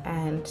love,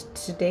 and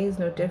today is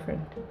no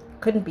different.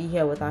 Couldn't be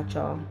here without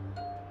y'all.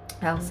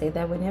 I'll say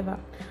that whenever.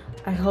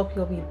 I hope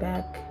you'll be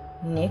back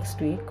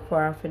next week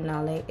for our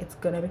finale. It's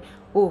gonna be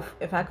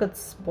if I could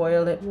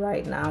spoil it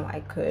right now I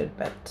could,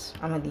 but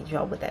I'm gonna leave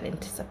y'all with that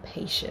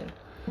anticipation.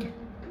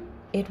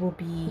 It will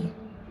be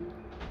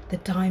the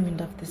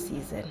diamond of the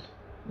season.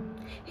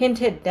 Hint,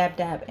 hint, dab,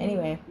 dab.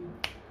 Anyway,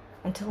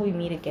 until we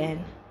meet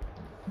again,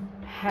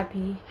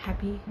 happy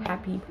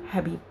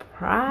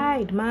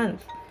Pride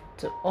Month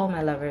to all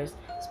my lovers,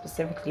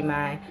 specifically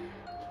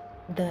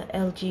the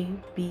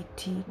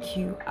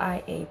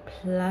LGBTQIA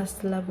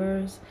plus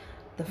lovers,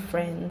 the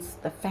friends,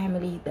 the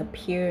family, the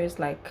peers.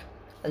 Like,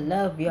 I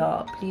love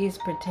y'all. Please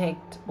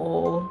protect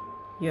all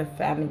your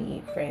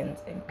family,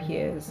 friends, and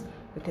peers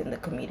within the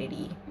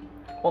community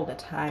all the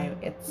time.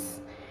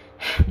 It's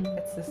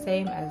the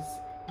same as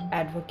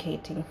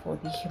advocating for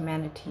the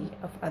humanity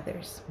of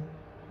others.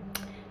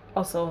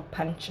 Also,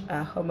 punch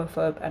a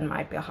homophobe on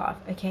my behalf.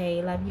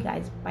 Okay, love you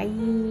guys. Bye.